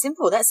it's that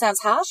simple. That sounds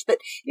harsh, but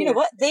you know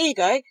what? There you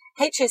go.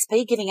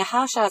 HSP giving a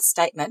harsh-ass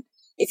statement.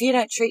 If you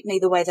don't treat me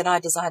the way that I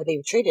desire to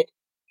be treated,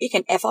 you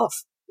can F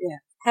off. Yeah.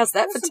 How's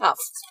that for tough?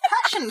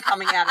 Passion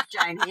coming out of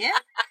Jane here.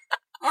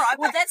 All right.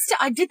 Well,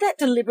 I did that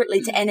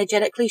deliberately to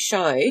energetically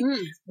show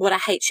what a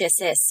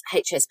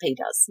HSP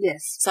does.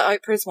 Yes. So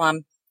Oprah's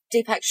one.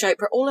 Deepak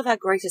Chopra, all of our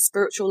greatest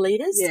spiritual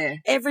leaders,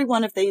 every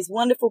one of these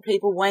wonderful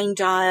people, Wayne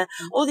Dyer,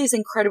 all these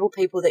incredible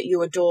people that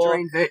you adore,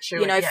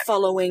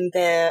 following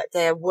their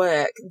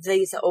work,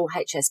 these are all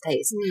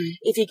HSPs.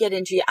 If you get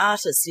into your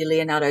artists, your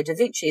Leonardo da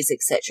Vinci's,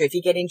 etc., if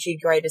you get into your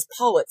greatest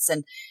poets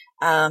and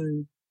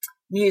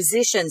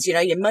musicians,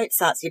 your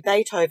Mozarts, your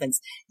Beethovens,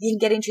 you can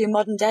get into your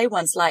modern day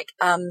ones like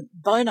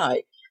Bono.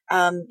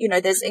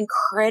 There's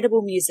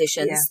incredible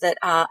musicians that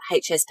are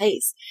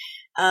HSPs.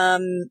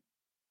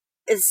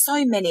 There's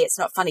so many, it's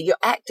not funny. Your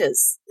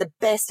actors, the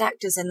best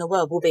actors in the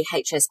world will be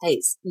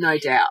HSPs. No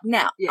doubt.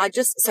 Now,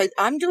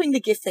 I'm doing the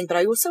gift thing, but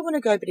I also want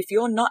to go, but if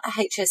you're not a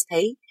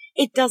HSP,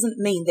 it doesn't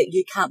mean that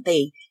you can't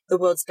be the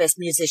world's best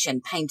musician,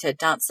 painter,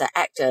 dancer,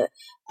 actor,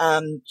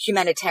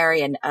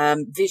 humanitarian,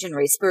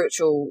 visionary,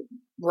 spiritual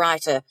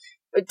writer.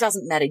 It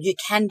doesn't matter. You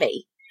can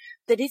be.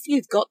 But if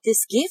you've got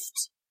this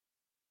gift,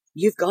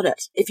 you've got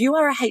it. If you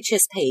are a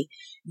HSP,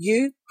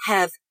 you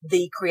have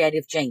the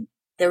creative gene.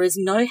 There is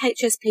no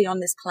HSP on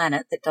this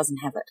planet that doesn't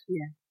have it.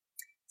 Yeah.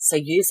 So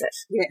use it.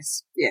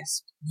 Yes.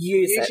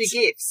 Use your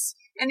gifts.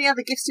 Any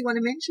other gifts you want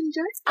to mention,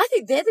 Jo? I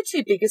think they're the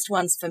two biggest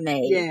ones for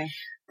me. Yeah.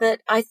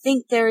 But I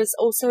think there is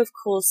also, of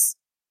course,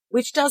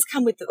 which does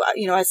come with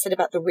I said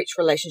about the rich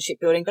relationship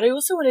building, but I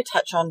also want to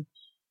touch on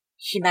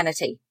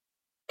humanity,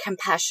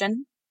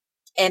 compassion,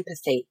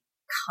 empathy,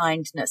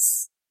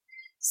 kindness.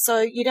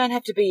 So you don't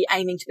have to be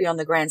aiming to be on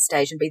the grand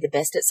stage and be the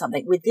best at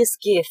something. With this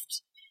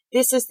gift,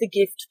 this is the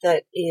gift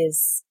that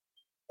is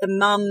the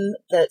mum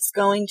that's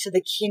going to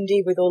the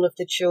kindy with all of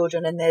the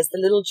children, and there's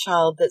the little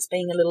child that's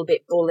being a little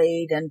bit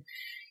bullied, and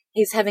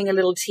he's having a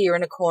little tear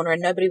in a corner,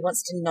 and nobody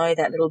wants to know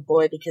that little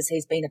boy because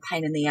he's been a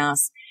pain in the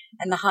ass.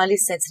 And the highly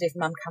sensitive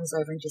mum comes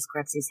over and just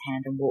grabs his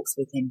hand and walks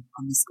with him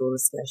on the school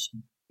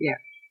excursion. Yeah.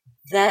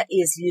 That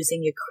is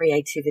using your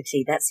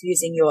creativity. That's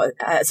using your,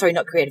 that's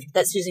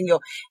using your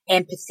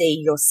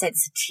empathy, your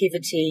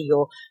sensitivity,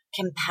 your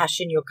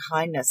compassion, your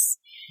kindness.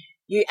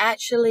 You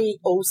actually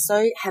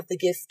also have the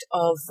gift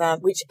of,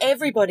 which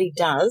everybody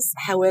does.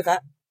 However,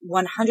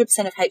 100%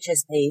 of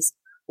HSPs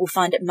will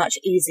find it much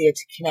easier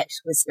to connect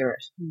with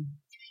spirit.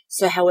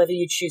 So however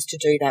you choose to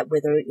do that,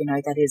 whether,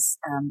 that is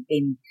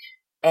in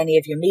any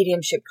of your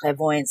mediumship,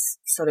 clairvoyance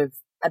sort of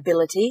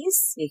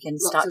abilities, you can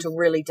start to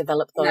really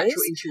develop those.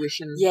 Natural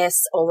intuition.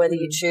 Yes, or whether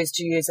you choose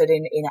to use it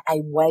in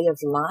a way of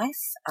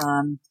life,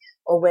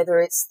 or whether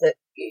it's that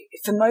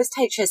for most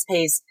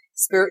HSPs,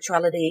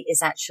 spirituality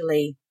is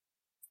actually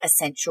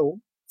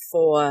essential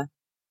for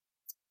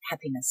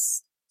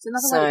happiness.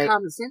 It's another way to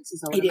calm the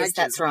senses, I would imagine. It is,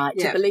 that's right.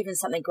 Yeah. To believe in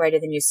something greater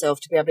than yourself,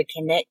 to be able to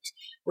connect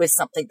with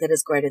something that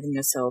is greater than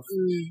yourself.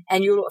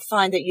 And you'll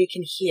find that you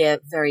can hear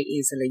very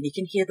easily. You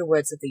can hear the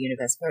words of the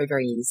universe very,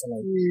 very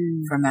easily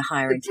from a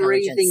higher intelligence. The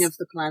breathing of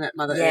the planet,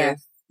 Mother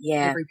Earth.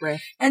 Yeah. Every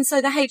breath. And so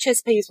the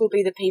HSPs will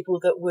be the people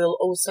that will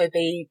also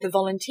be the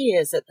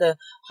volunteers at the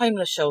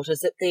homeless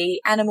shelters, at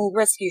the animal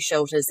rescue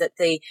shelters, at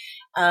the,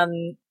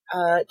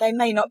 they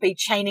may not be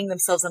chaining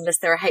themselves unless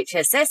they're a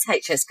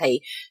HSP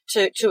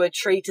to a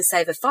tree to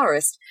save a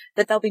forest,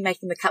 but they'll be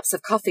making the cups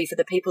of coffee for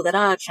the people that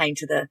are chained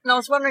to the... And I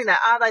was wondering that,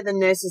 are they the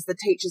nurses, the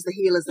teachers, the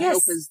healers, the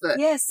helpers?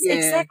 Yes,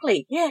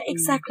 exactly. Yeah,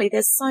 exactly.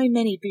 There's so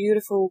many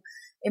beautiful,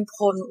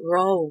 important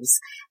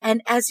roles.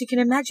 And as you can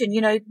imagine,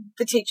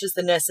 the teachers,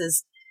 the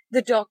nurses,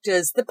 the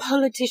doctors, the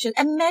politicians,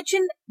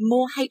 imagine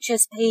more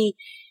HSP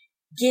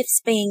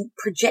gifts being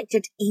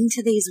projected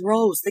into these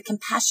roles, the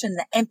compassion,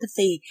 the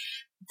empathy,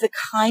 the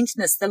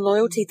kindness, the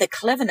loyalty, the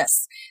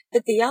cleverness.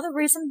 But the other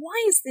reason,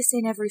 why is this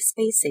in every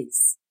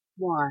species?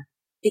 Why?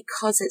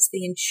 Because it's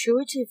the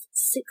intuitive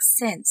sixth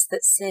sense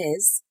that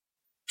says,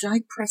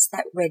 don't press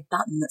that red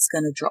button that's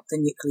going to drop the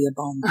nuclear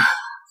bomb.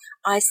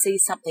 I see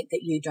something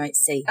that you don't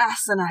see.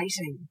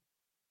 Fascinating.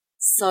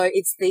 So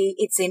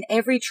it's in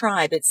every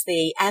tribe. It's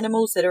the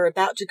animals that are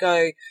about to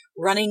go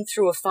running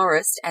through a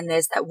forest, and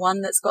there's that one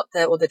that's got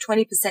the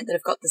 20% that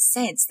have got the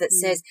sense that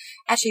says,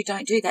 actually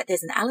don't do that.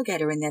 There's an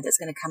alligator in there that's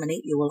going to come and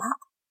eat you all up.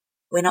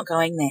 We're not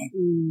going there.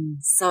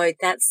 So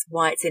that's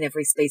why it's in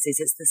every species.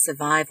 It's the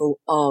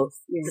survival of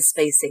the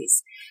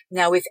species.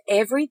 Now, if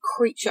every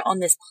creature on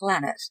this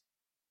planet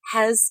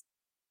has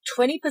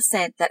 20%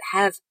 that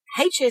have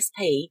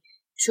HSP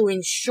to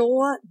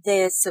ensure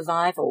their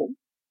survival,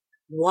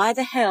 why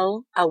the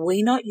hell are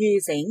we not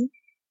using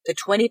the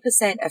 20%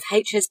 of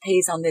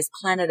HSPs on this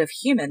planet of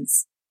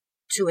humans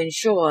to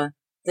ensure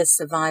the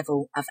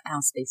survival of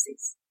our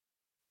species?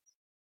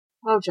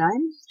 Well,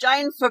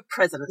 Jane for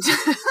president.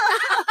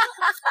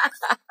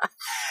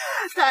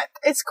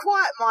 It's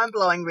quite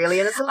mind-blowing, really,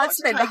 and it's a lot I've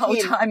spent the whole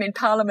time in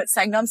Parliament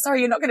saying, no, I'm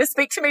sorry, you're not going to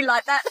speak to me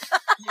like that.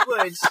 You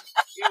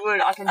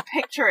would. I can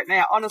picture it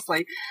now,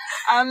 honestly.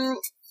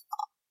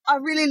 I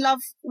really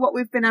love what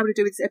we've been able to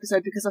do with this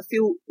episode because I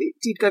feel it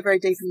did go very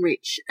deep and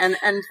rich. And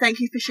thank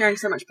you for sharing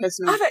so much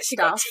personal stuff. I've actually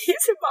got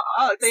tears in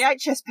my eyes. Oh, the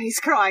HSP's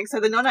crying, so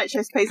the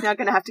non-HSP's now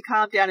going to have to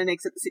calm down and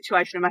exit the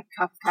situation and make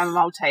a cup of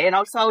chamomile tea. And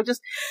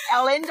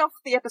I'll end off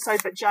the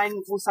episode, but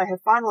Jane will say her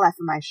final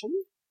affirmation.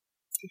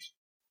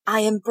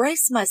 I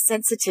embrace my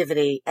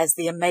sensitivity as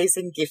the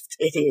amazing gift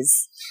it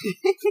is.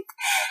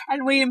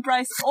 And we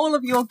embrace all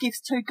of your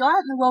gifts too. Go out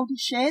in the world and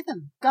share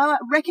them. Go out,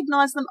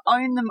 recognise them,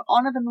 own them,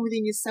 honour them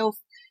within yourself,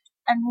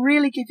 and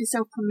really give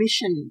yourself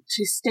permission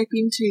to step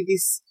into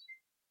this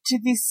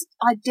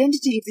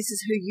identity if this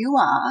is who you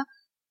are.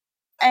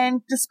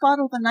 And despite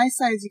all the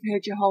naysayers you've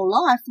heard your whole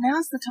life,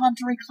 now's the time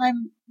to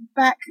reclaim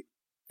back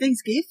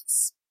these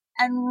gifts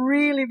and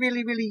really,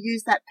 really, really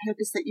use that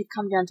purpose that you've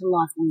come down to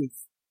life with.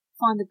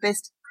 Find the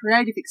best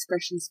creative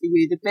expressions for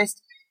you, the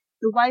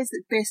ways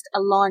that best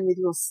align with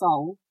your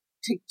soul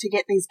to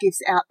get these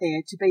gifts out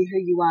there, to be who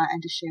you are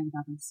and to share with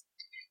others.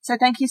 So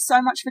thank you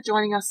so much for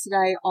joining us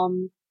today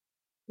on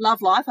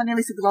Love Life. I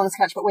nearly said the Wellness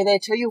Couch, but we're there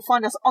too. You'll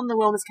find us on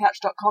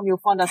thewellnesscouch.com. You'll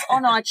find us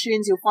on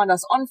iTunes. You'll find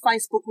us on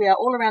Facebook. We are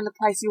all around the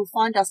place. You'll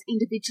find us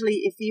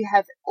individually if you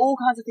have all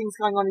kinds of things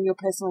going on in your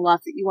personal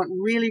life that you want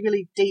really,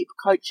 really deep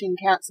coaching,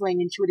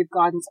 counselling, intuitive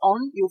guidance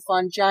on. You'll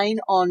find Jane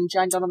on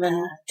Jane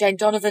Donovan.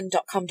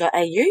 JaneDonovan.com.au.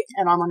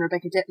 And I'm on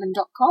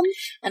RebeccaDetman.com.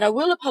 And I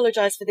will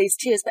apologise for these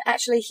tears, but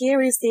actually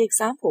here is the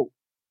example.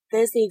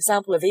 there's the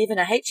example of even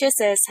a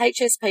HSS,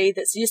 HSP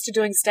that's used to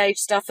doing stage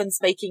stuff and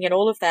speaking and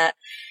all of that.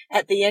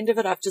 At the end of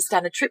it, I've just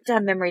done a trip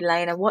down memory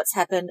lane, and what's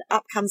happened?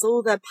 Up comes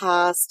all the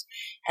past,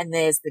 and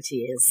there's the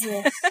tears.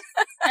 Yes.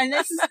 And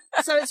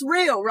so it's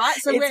real, right?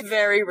 So it's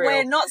very real.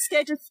 We're not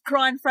scared to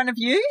cry in front of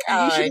you,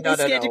 and you shouldn't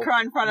be scared to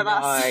cry in front of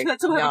us.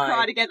 Let's all have a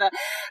cry together.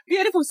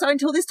 Beautiful. So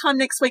until this time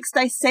next week,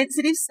 stay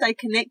sensitive, stay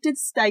connected,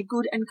 stay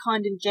good and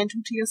kind and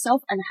gentle to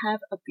yourself, and have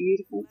a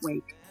beautiful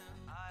week.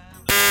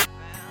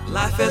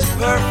 Life is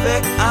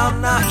perfect,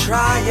 I'm not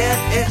trying,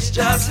 it's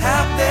just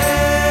happening.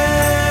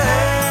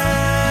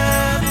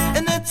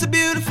 And it's a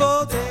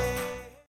beautiful day.